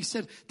got up and he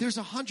said, there's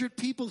 100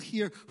 people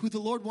here who the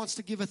Lord wants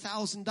to give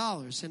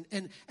 $1,000.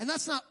 And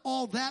that's not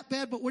all that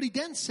bad. But what he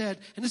then said,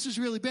 and this is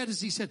really bad, is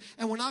he said,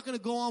 and we're not going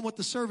to go on with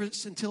the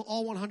service until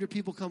all 100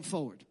 people come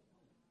forward.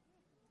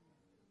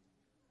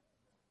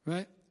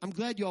 Right? I'm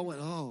glad you all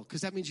went, oh,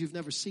 because that means you've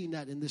never seen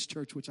that in this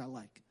church, which I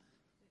like.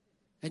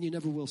 And you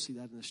never will see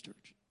that in this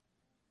church.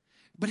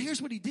 But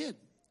here's what he did.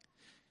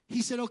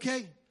 He said,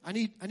 okay, I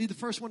need the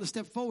first one to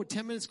step forward.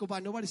 10 minutes go by,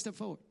 nobody stepped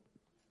forward.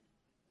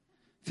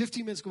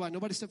 15 minutes go by,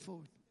 nobody stepped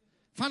forward.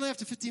 Finally,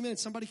 after 15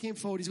 minutes, somebody came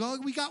forward. He's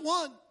going, we got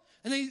one.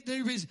 And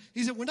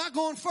he said, we're not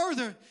going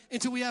further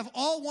until we have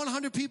all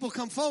 100 people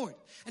come forward.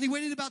 And he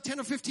waited about 10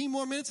 or 15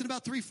 more minutes, and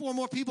about 3-4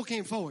 more people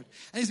came forward.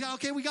 And he's like,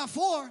 okay, we got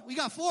four,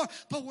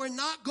 but we're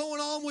not going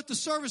on with the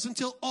service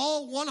until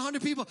all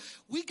 100 people.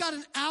 We got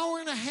an hour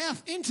and a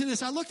half into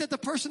this. I looked at the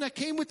person that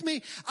came with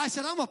me. I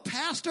said, I'm a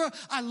pastor.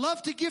 I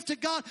love to give to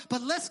God,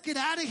 but let's get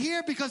out of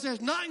here because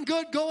there's nothing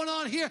good going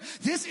on here.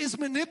 This is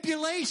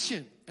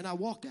manipulation. And I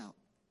walked out.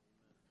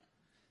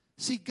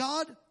 See,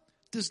 God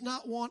does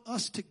not want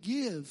us to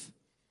give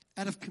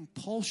out of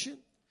compulsion.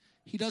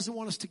 He doesn't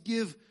want us to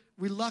give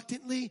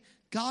reluctantly.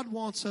 God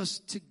wants us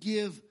to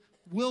give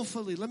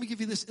willfully. Let me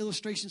give you this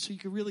illustration so you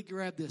can really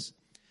grab this.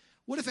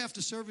 What if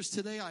after service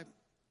today,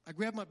 I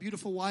grab my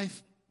beautiful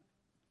wife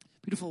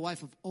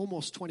of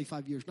almost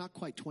 25 years, not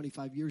quite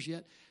 25 years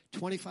yet,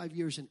 25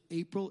 years in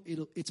April.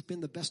 It's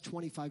been the best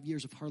 25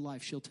 years of her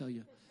life, she'll tell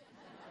you.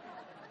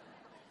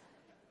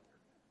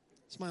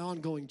 It's my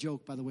ongoing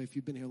joke, by the way, if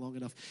you've been here long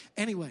enough.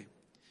 Anyway,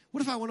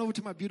 what if I went over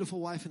to my beautiful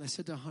wife and I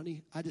said to her,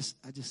 honey, I just,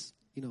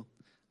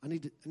 I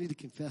need to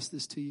confess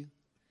this to you.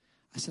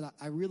 I said,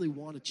 I really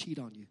want to cheat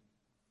on you.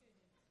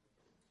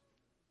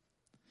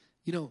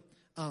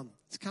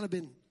 It's kind of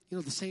been,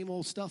 the same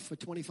old stuff for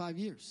 25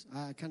 years.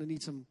 I kind of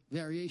need some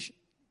variation.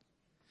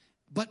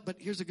 But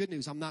here's the good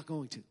news. I'm not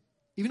going to.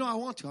 Even though I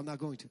want to, I'm not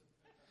going to.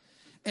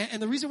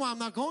 And the reason why I'm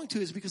not going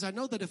to is because I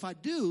know that if I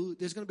do,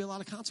 there's going to be a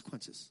lot of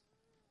consequences.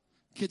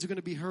 Kids are going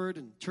to be hurt,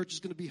 and church is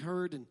going to be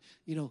hurt, and,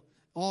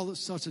 all the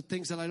sorts of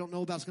things that I don't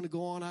know about is going to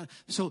go on.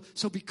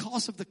 So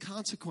because of the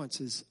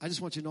consequences, I just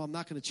want you to know I'm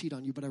not going to cheat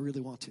on you, but I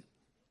really want to.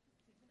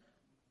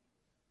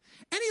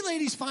 Any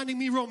ladies finding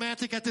me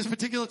romantic at this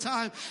particular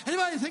time?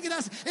 Anybody thinking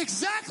that's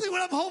exactly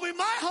what I'm hoping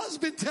my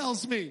husband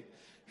tells me,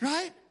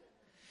 right?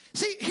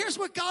 See, here's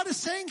what God is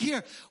saying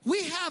here.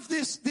 We have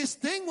this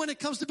thing when it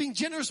comes to being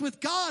generous with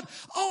God.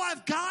 Oh,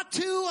 I've got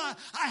to.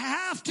 I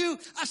have to.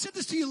 I said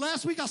this to you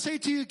last week. I'll say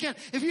it to you again.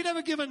 If you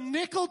never give a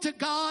nickel to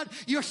God,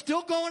 you're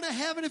still going to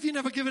heaven. If you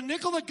never give a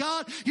nickel to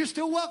God, you're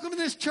still welcome in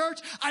this church.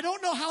 I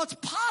don't know how it's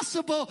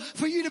possible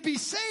for you to be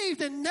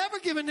saved and never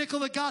give a nickel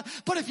to God.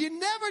 But if you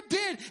never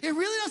did, it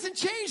really doesn't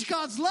change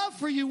God's love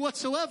for you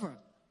whatsoever.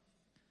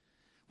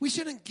 We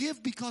shouldn't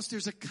give because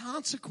there's a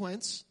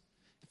consequence.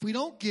 If we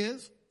don't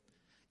give,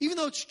 even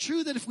though it's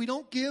true that if we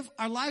don't give,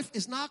 our life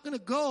is not going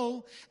to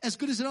go as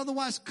good as it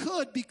otherwise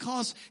could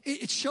because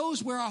it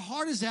shows where our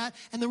heart is at.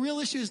 And the real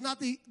issue is not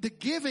the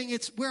giving,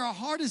 it's where our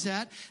heart is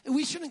at. And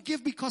we shouldn't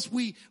give because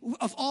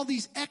of all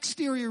these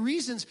exterior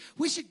reasons.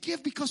 We should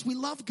give because we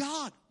love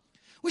God.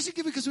 We should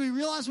give because we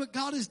realize what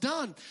God has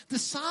done. The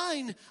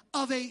sign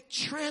of a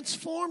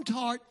transformed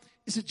heart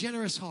is a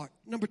generous heart.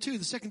 Number 2,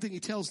 the second thing he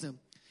tells them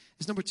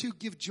is number 2,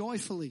 give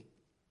joyfully.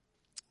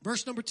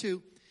 Verse number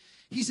 2.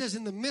 He says,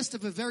 in the midst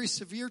of a very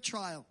severe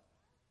trial,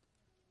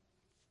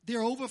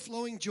 their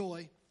overflowing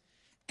joy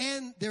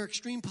and their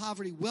extreme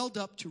poverty welled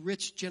up to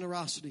rich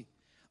generosity.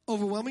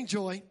 Overwhelming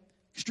joy,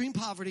 extreme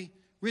poverty,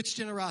 rich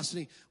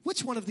generosity.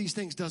 Which one of these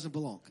things doesn't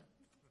belong?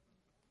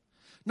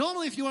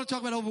 Normally, if you want to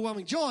talk about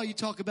overwhelming joy, you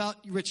talk about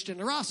rich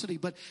generosity.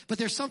 But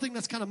there's something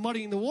that's kind of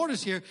muddying the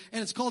waters here,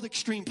 and it's called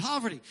extreme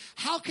poverty.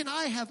 How can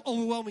I have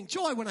overwhelming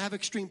joy when I have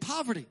extreme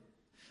poverty?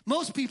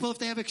 Most people, if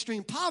they have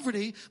extreme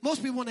poverty,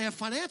 most people, when they have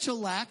financial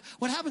lack,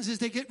 what happens is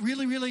they get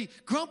really, really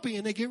grumpy,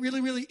 and they get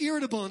really, really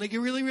irritable, and they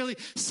get really, really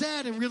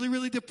sad and really,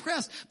 really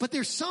depressed. But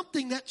there's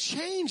something that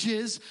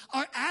changes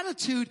our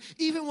attitude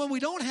even when we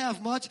don't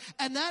have much,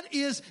 and that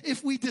is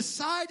if we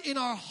decide in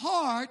our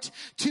heart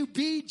to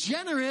be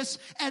generous,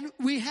 and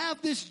we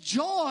have this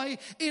joy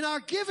in our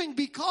giving,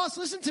 because,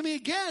 listen to me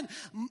again,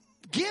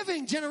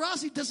 giving,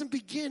 generosity doesn't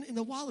begin in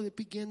the wallet, it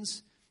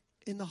begins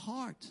in the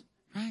heart,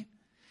 right?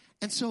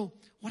 And so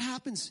what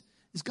happens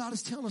is God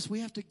is telling us we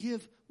have to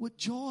give with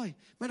joy.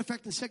 Matter of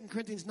fact, in 2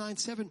 Corinthians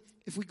 9:7,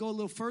 if we go a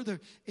little further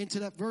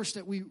into that verse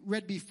that we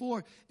read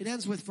before, it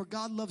ends with, for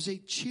God loves a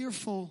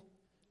cheerful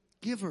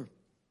giver.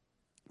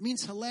 It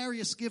means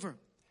hilarious giver.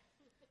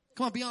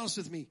 Come on, be honest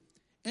with me.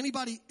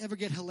 Anybody ever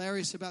get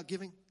hilarious about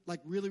giving?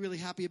 Like really, really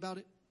happy about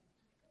it?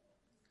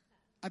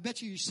 I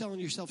bet you're selling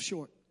yourself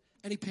short.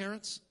 Any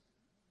parents?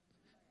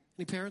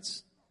 Any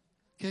parents?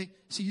 Okay,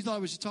 so you thought I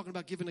was just talking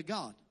about giving to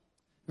God.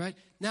 Right?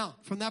 Now,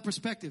 from that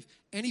perspective,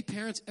 any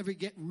parents ever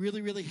get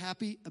really, really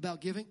happy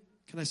about giving?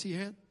 Can I see your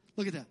hand?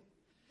 Look at that.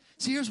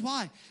 See, here's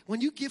why. When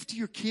you give to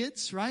your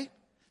kids, right?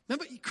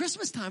 Remember,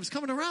 Christmas time is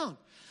coming around.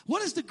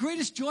 What is the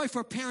greatest joy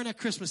for a parent at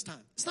Christmas time?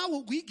 It's not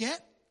what we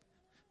get,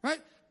 right?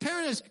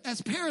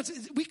 As parents,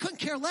 we couldn't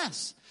care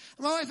less.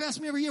 And my wife asks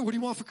me every year, what do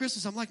you want for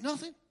Christmas? I'm like,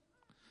 nothing.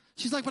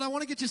 She's like, but I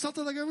want to get you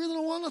something. Like, I really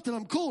don't want nothing.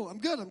 I'm cool. I'm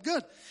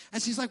good.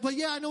 And she's like, well,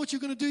 yeah, I know what you're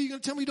going to do. You're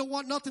going to tell me you don't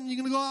want nothing. You're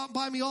going to go out and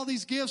buy me all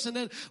these gifts. And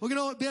then we're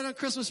going to bed on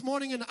Christmas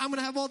morning and I'm going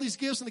to have all these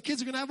gifts and the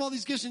kids are going to have all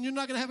these gifts and you're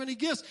not going to have any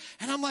gifts.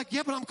 And I'm like,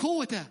 yeah, but I'm cool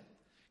with that.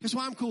 Here's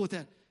why I'm cool with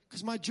that.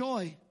 Because my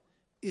joy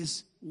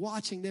is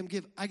watching them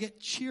give. I get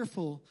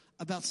cheerful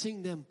about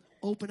seeing them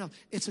open up.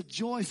 It's a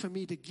joy for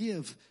me to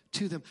give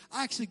to them.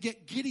 I actually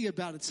get giddy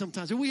about it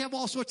sometimes. And we have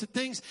all sorts of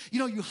things. You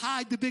know, you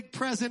hide the big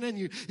present and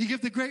you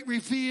give the great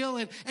reveal.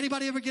 And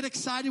anybody ever get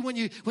excited when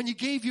you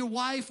gave your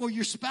wife or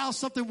your spouse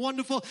something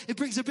wonderful? It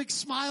brings a big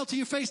smile to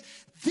your face.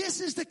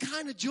 This is the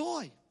kind of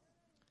joy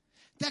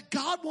that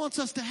God wants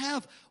us to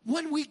have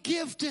when we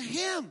give to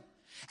Him.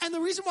 And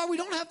the reason why we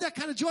don't have that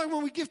kind of joy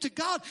when we give to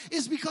God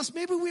is because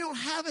maybe we don't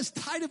have as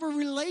tight of a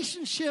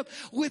relationship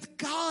with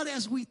God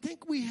as we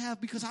think we have,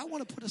 because I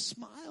want to put a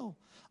smile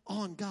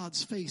on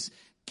God's face.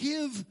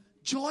 Give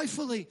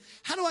joyfully.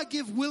 How do I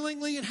give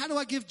willingly and how do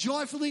I give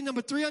joyfully?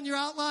 Number 3 on your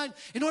outline.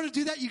 In order to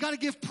do that, you got to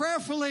give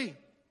prayerfully.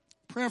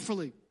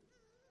 Prayerfully.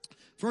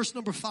 Verse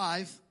number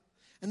 5.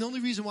 And the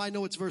only reason why I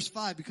know it's verse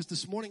 5, because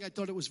this morning I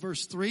thought it was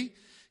verse 3.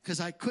 Because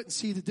I couldn't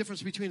see the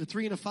difference between a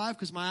 3 and a 5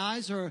 because my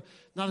eyes are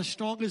not as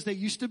strong as they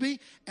used to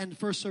be. And the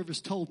first service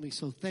told me,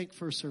 so thank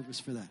first service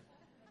for that.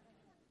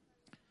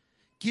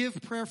 Give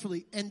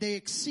prayerfully, and they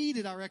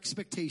exceeded our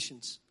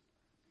expectations.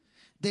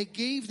 They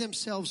gave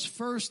themselves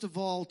first of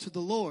all to the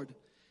Lord,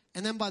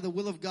 and then by the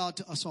will of God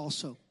to us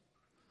also.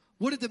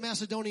 What did the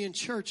Macedonian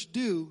church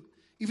do,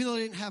 even though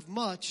they didn't have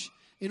much,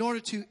 in order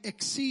to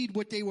exceed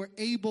what they were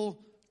able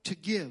to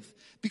give?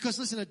 Because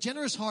listen, a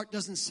generous heart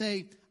doesn't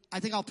say,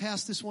 I think I'll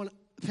pass this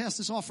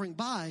offering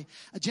by.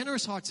 A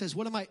generous heart says,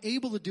 what am I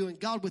able to do? And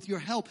God, with your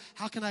help,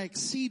 how can I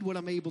exceed what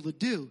I'm able to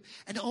do?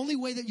 And the only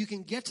way that you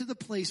can get to the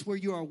place where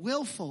you are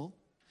willful,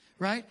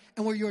 right,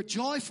 and where you're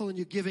joyful in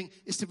your giving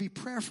is to be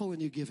prayerful in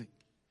your giving.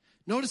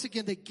 Notice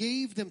again, they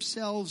gave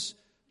themselves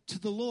to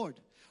the Lord.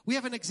 We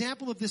have an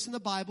example of this in the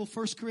Bible,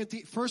 1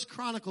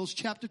 Chronicles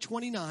chapter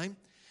 29.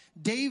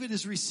 David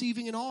is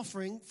receiving an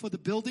offering for the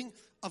building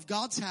of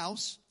God's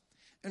house.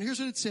 And here's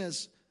what it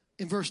says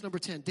in verse number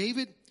 10.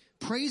 David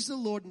praised the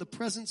Lord in the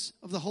presence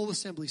of the whole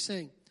assembly,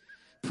 saying,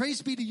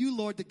 Praise be to you,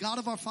 Lord, the God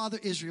of our father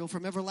Israel,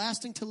 from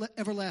everlasting to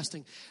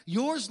everlasting.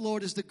 Yours,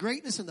 Lord, is the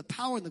greatness and the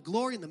power and the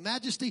glory and the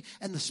majesty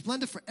and the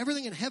splendor, for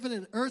everything in heaven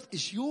and earth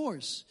is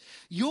yours.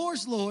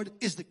 Yours, Lord,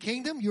 is the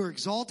kingdom. You are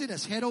exalted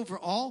as head over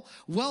all.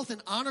 Wealth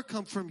and honor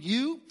come from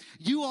you.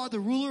 You are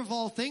the ruler of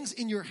all things.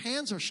 In your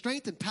hands are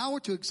strength and power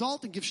to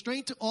exalt and give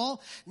strength to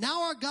all.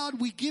 Now, our God,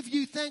 we give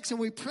you thanks and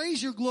we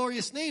praise your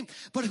glorious name.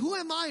 But who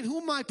am I and who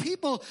are my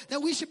people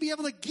that we should be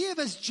able to give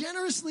as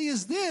generously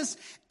as this?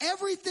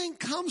 Everything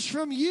comes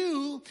from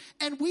you,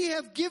 and we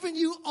have given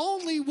you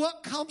only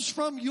what comes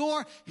from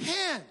your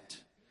hand.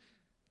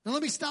 Now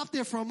let me stop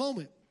there for a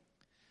moment.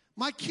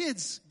 My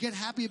kids get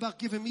happy about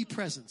giving me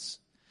presents.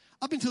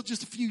 Up until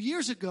just a few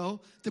years ago,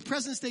 the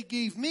presents they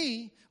gave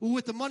me were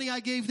with the money I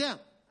gave them.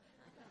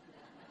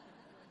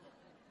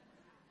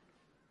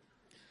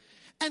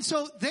 And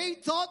so they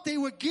thought they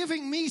were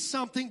giving me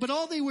something, but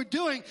all they were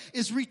doing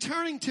is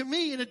returning to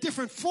me in a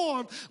different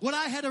form what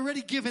I had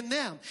already given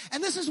them.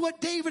 And this is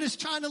what David is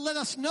trying to let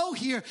us know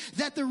here,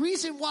 that the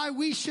reason why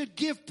we should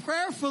give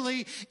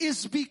prayerfully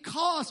is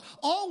because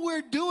all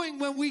we're doing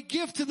when we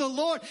give to the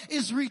Lord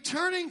is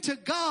returning to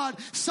God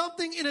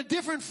something in a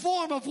different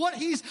form of what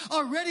He's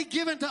already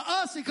given to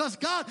us, because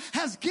God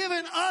has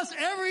given us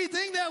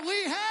everything that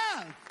we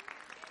have.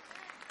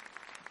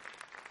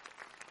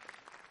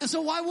 And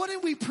so why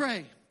wouldn't we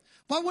pray?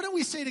 Why wouldn't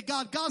we say to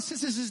God, God,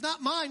 since this is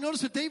not mine,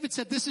 notice what David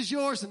said, this is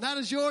yours, and that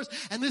is yours,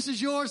 and this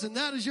is yours, and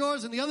that is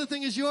yours, and the other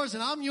thing is yours,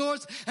 and I'm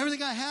yours,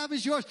 everything I have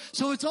is yours.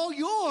 So it's all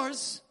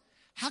yours.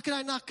 How can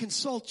I not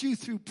consult you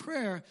through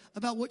prayer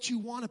about what you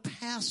want to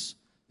pass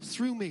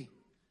through me?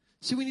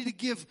 So we need to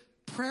give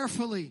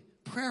prayerfully.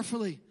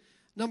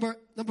 Number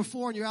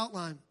 4 in your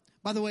outline.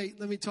 By the way,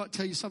 let me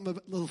tell you something,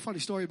 a little funny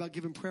story about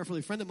giving prayerfully.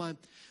 A friend of mine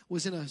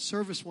was in a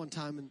service one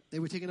time, and they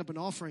were taking up an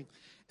offering,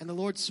 and the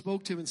Lord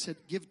spoke to him and said,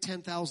 give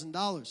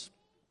 $10,000.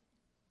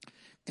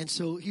 And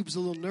so he was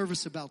a little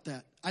nervous about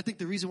that. I think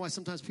the reason why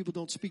sometimes people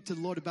don't speak to the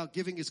Lord about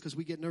giving is because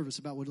we get nervous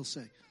about what He'll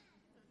say.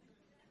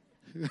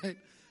 Right?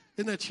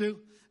 Isn't that true?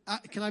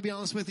 Can I be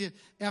honest with you?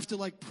 After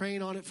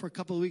praying on it for a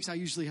couple of weeks, I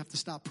usually have to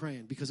stop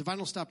praying, because if I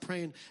don't stop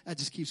praying, that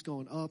just keeps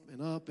going up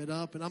and up and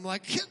up. And I'm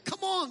like,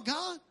 come on,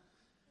 God.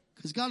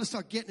 Because God will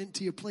start getting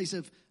into your place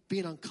of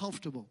being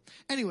uncomfortable.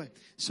 Anyway,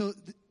 so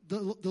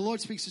the Lord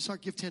speaks to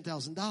start give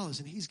 $10,000,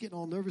 and he's getting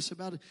all nervous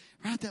about it.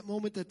 Right at that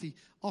moment that the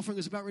offering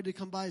is about ready to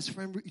come by, his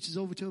friend reaches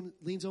over to him,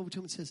 leans over to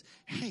him and says,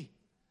 hey,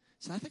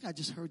 so I think I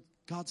just heard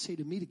God say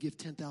to me to give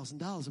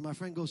 $10,000. And my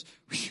friend goes,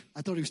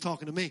 I thought he was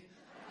talking to me.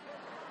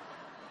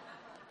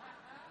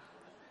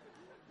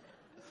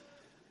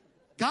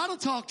 God will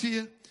talk to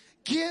you.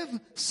 give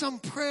some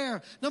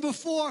prayer. Number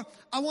 4,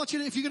 I want you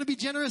to, if you're going to be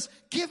generous,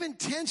 give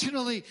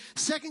intentionally.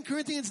 2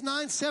 Corinthians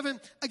 9:7,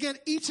 again,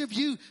 each of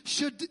you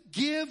should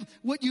give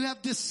what you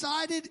have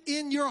decided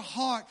in your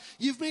heart.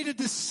 You've made a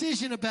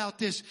decision about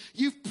this.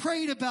 You've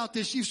prayed about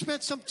this. You've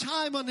spent some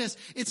time on this.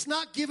 It's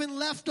not giving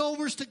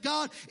leftovers to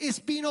God. It's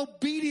being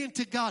obedient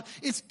to God.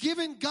 It's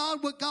giving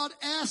God what God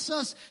asks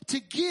us to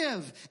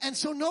give. And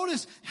so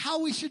notice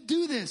how we should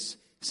do this.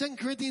 2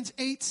 Corinthians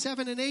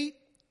 8:7 and 8,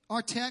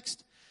 our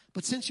text.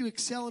 But since you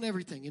excel in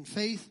everything, in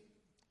faith,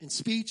 in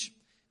speech,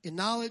 in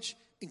knowledge,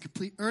 in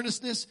complete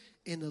earnestness,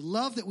 in the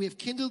love that we have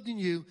kindled in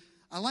you,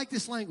 I like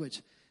this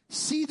language.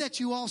 See that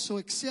you also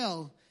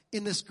excel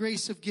in this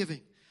grace of giving.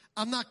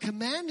 I'm not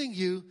commanding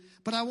you,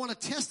 but I want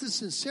to test the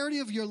sincerity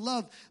of your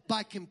love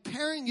by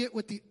comparing it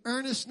with the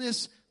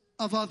earnestness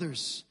of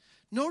others.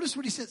 Notice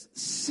what he says,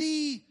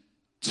 see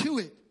to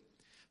it.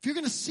 If you're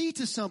going to see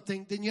to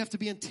something, then you have to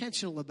be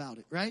intentional about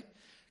it, right?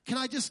 Can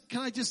I just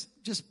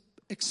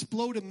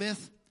explode a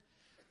myth?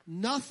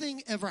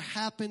 Nothing ever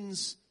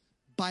happens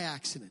by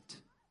accident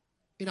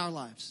in our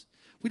lives.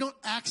 We don't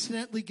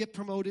accidentally get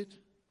promoted.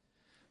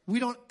 We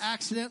don't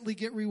accidentally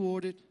get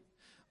rewarded.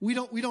 We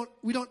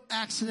don't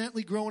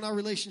accidentally grow in our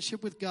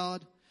relationship with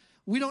God.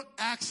 We don't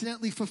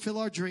accidentally fulfill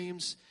our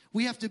dreams.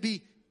 We have to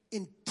be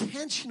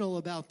intentional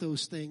about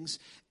those things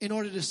in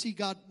order to see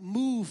God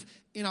move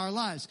in our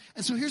lives.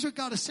 And so here's what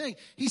God is saying.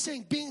 He's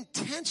saying, be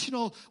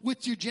intentional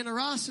with your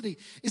generosity.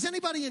 Is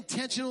anybody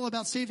intentional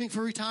about saving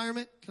for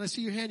retirement? Can I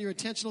see your hand? You're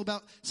intentional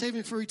about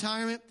saving for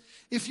retirement?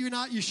 If you're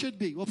not, you should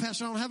be. Well,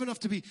 Pastor, I don't have enough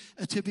to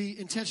be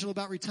intentional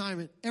about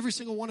retirement. Every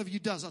single one of you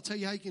does. I'll tell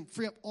you how you can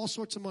free up all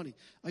sorts of money.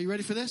 Are you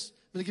ready for this?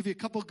 I'm going to give you a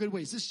couple of good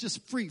ways. This is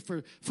just free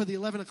for the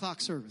 11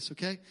 o'clock service,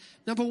 okay?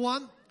 Number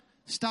 1,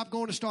 stop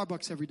going to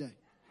Starbucks every day.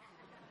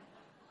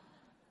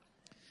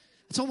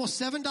 It's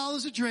almost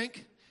 $7 a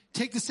drink.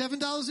 Take the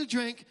 $7 a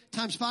drink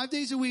times 5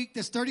 days a week.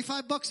 That's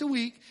 $35 a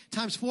week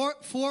times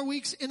four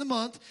weeks in a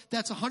month.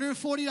 That's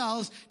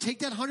 $140. Take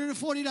that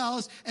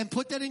 $140 and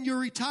put that in your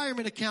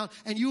retirement account,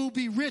 and you will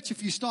be rich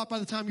if you start by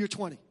the time you're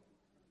 20.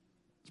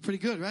 It's pretty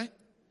good, right?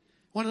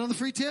 Want another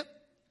free tip?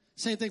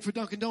 Same thing for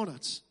Dunkin'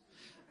 Donuts.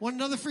 Want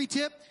another free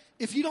tip?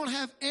 If you don't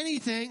have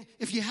anything,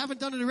 if you haven't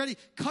done it already,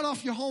 cut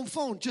off your home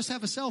phone. Just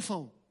have a cell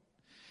phone.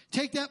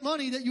 Take that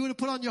money that you would have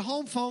put on your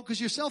home phone, because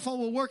your cell phone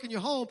will work in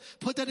your home,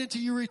 put that into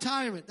your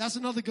retirement. That's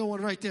another good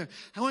one right there.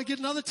 I want to get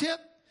another tip.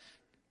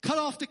 Cut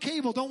off the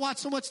cable. Don't watch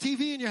so much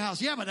TV in your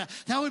house. Yeah, but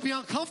that would be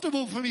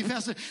uncomfortable for me,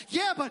 Pastor.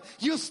 Yeah, but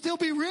you'll still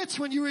be rich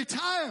when you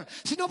retire.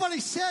 See, nobody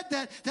said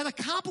that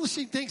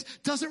accomplishing things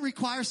doesn't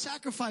require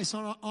sacrifice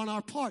on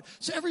our part.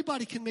 So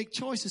everybody can make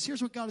choices.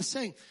 Here's what God is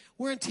saying.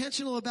 We're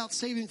intentional about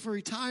saving for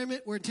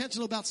retirement. We're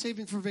intentional about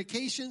saving for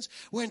vacations.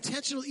 We're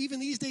intentional even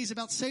these days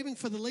about saving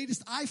for the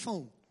latest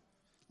iPhone.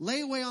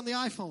 Lay away on the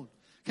iPhone.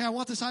 Okay, I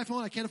want this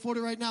iPhone. I can't afford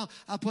it right now.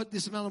 I'll put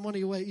this amount of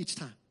money away each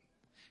time.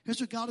 Here's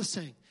what God is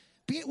saying.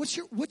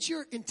 What's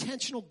your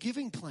intentional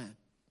giving plan?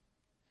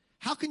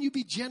 How can you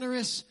be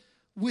generous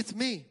with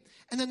me?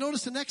 And then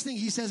notice the next thing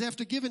he says,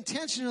 after give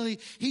intentionally,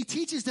 he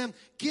teaches them,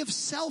 give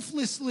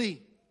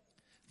selflessly.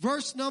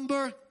 Verse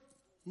number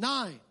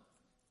 9.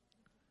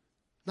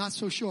 Not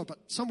so sure, but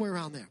somewhere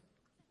around there.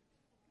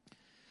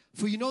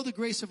 For you know the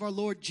grace of our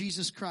Lord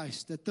Jesus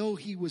Christ, that though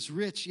he was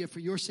rich, yet for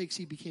your sakes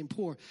he became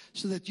poor,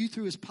 so that you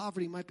through his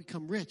poverty might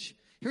become rich.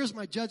 Here's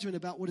my judgment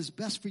about what is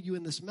best for you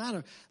in this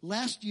matter.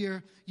 Last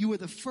year, you were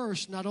the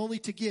first not only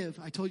to give.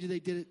 I told you they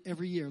did it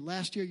every year.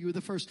 Last year, you were the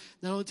first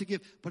not only to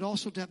give, but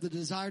also to have the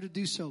desire to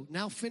do so.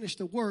 Now finish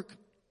the work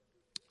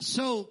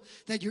so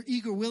that your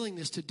eager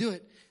willingness to do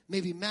it may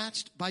be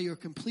matched by your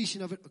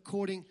completion of it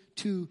according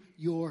to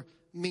your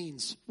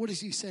means. What is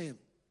he saying?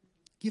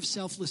 Give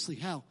selflessly.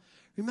 How?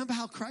 Remember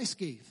how Christ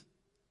gave.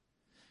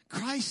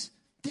 Christ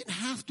didn't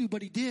have to,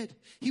 but he did.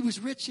 He was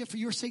rich, yet for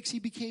your sakes he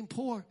became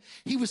poor.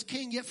 He was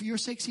king, yet for your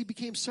sakes he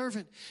became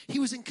servant. He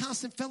was in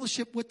constant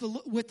fellowship with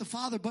the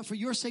Father, but for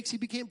your sakes he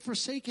became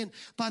forsaken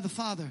by the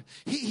Father.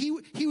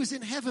 He was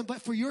in heaven,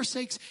 but for your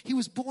sakes he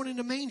was born in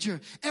a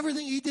manger.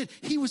 Everything he did,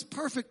 he was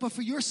perfect, but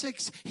for your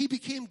sakes he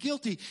became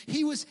guilty.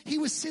 He was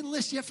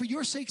sinless, yet for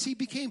your sakes he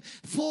became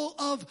full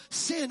of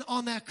sin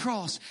on that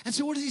cross. And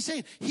so what is he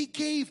saying? He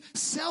gave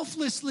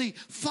selflessly.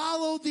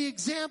 Follow the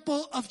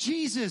example of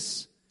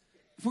Jesus.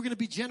 If we're going to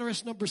be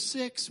generous, number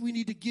 6, we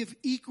need to give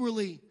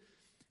equally.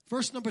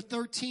 Verse number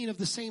 13 of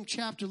the same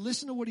chapter,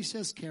 listen to what he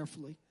says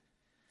carefully.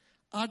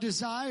 Our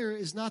desire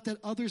is not that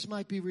others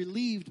might be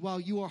relieved while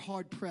you are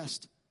hard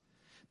pressed,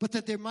 but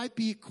that there might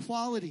be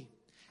equality.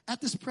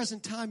 At this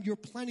present time, your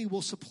plenty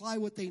will supply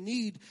what they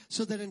need,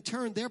 so that in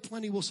turn their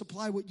plenty will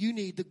supply what you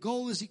need. The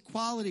goal is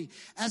equality.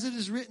 As it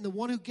is written, the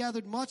one who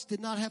gathered much did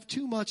not have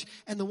too much,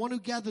 and the one who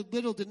gathered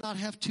little did not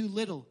have too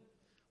little.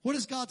 What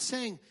is God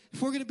saying?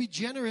 If we're going to be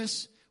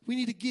generous, we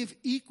need to give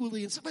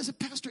equally. And somebody said,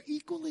 Pastor,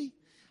 equally?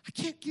 I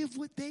can't give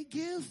what they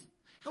give.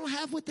 I don't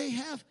have what they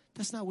have.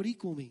 That's not what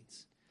equal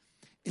means.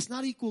 It's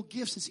not equal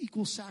gifts. It's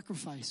equal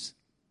sacrifice.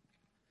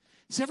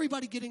 It's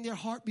everybody getting their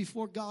heart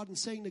before God and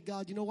saying to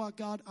God, you know what,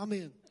 God, I'm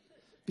in.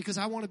 because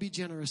I want to be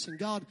generous. And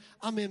God,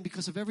 I'm in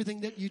because of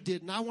everything that you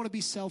did. And I want to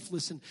be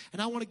selfless. And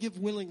I want to give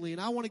willingly. And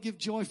I want to give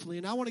joyfully.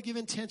 And I want to give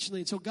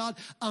intentionally. And so, God,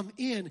 I'm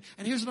in.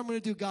 And here's what I'm going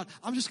to do, God.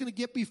 I'm just going to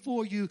get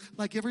before you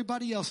like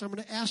everybody else. I'm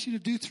going to ask you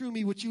to do through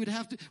me what you would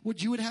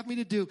have me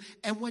to do.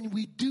 And when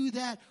we do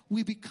that,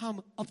 we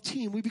become a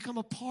team. We become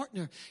a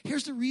partner.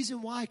 Here's the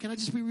reason why. Can I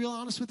just be real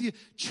honest with you?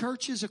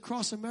 Churches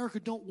across America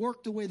don't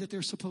work the way that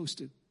they're supposed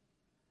to.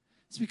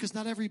 It's because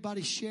not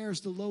everybody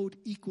shares the load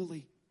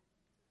equally.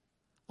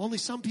 Only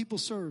some people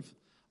serve.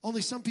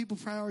 Only some people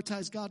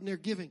prioritize God in their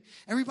giving.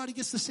 Everybody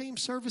gets the same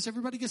service.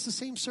 Everybody gets the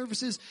same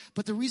services.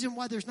 But the reason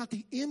why there's not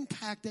the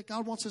impact that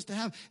God wants us to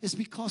have is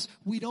because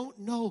we don't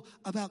know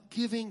about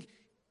giving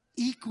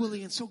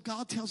equally. And so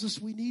God tells us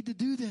we need to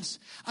do this.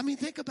 I mean,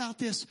 think about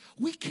this.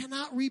 We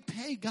cannot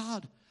repay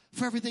God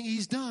for everything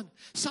he's done.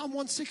 Psalm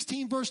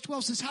 116 verse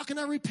 12 says, how can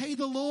I repay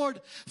the Lord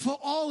for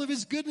all of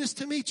his goodness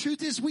to me?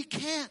 Truth is, we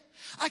can't.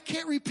 I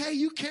can't repay.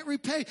 You can't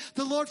repay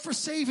the Lord for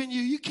saving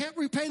you. You can't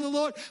repay the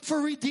Lord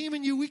for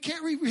redeeming you. We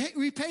can't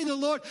repay the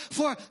Lord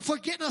for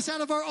getting us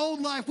out of our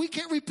old life. We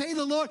can't repay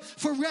the Lord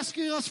for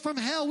rescuing us from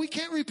hell. We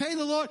can't repay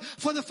the Lord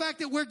for the fact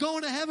that we're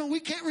going to heaven.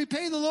 We can't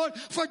repay the Lord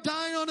for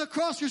dying on the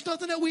cross. There's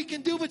nothing that we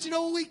can do, but you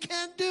know what we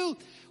can do?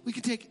 We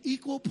can take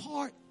equal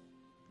part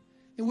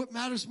in what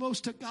matters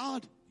most to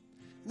God.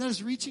 And that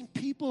is reaching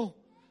people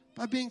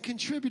by being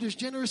contributors,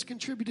 generous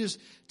contributors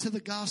to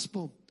the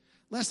gospel.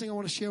 Last thing I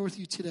want to share with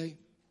you today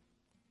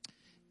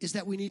is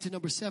that we need to,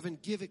 number 7,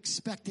 give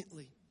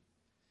expectantly.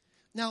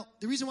 Now,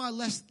 the reason why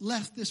I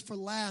left this for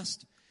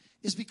last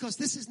is because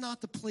this is not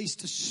the place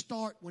to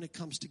start when it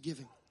comes to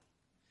giving.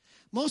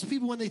 Most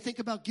people, when they think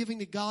about giving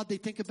to God, they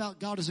think about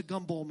God as a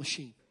gumball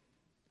machine.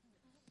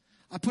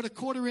 I put a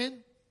quarter in,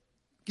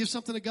 give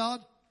something to God,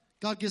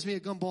 God gives me a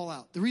gumball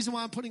out. The reason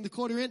why I'm putting the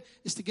quarter in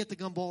is to get the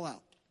gumball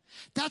out.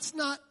 That's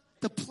not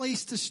the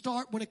place to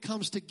start when it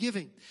comes to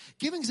giving.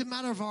 Giving is a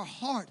matter of our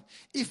heart.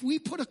 If we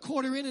put a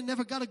quarter in and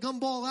never got a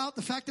gumball out,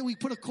 the fact that we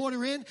put a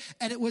quarter in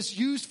and it was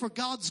used for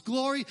God's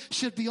glory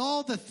should be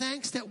all the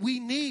thanks that we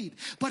need.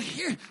 But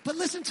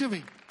listen to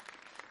me.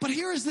 But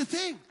here is the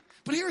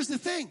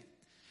thing.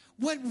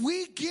 When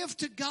we give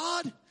to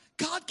God,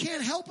 God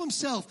can't help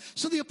himself.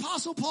 So the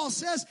Apostle Paul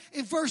says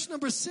in verse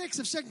number 6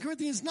 of 2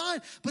 Corinthians 9,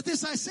 but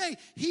this I say,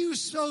 he who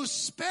sows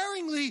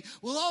sparingly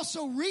will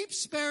also reap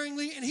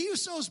sparingly, and he who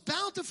sows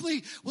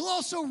bountifully will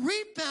also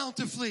reap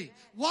bountifully.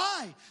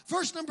 Why?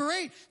 Verse number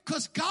 8,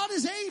 because God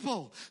is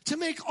able to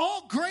make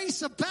all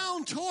grace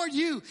abound toward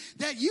you,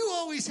 that you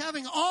always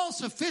having all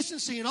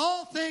sufficiency in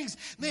all things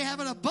may have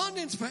an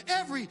abundance for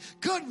every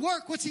good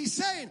work. What's he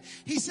saying?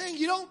 He's saying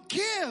you don't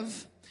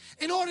give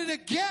in order to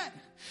get.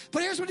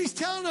 But here's what he's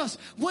telling us.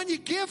 When you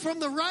give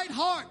from the right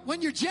heart,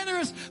 when you're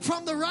generous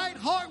from the right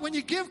heart, when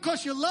you give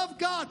because you love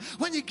God,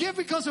 when you give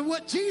because of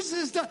what Jesus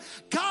has done,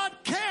 God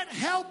can't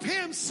help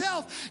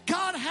himself.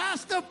 God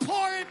has to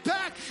pour it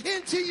back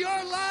into your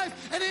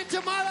life and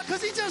into my life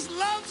because he just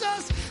loves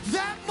us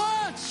that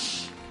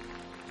much.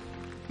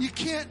 You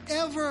can't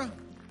ever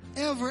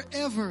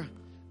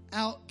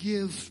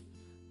outgive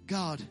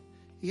God.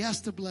 He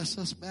has to bless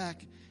us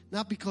back,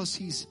 not because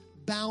he's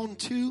bound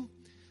to,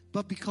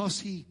 but because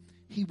he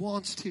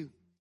wants to.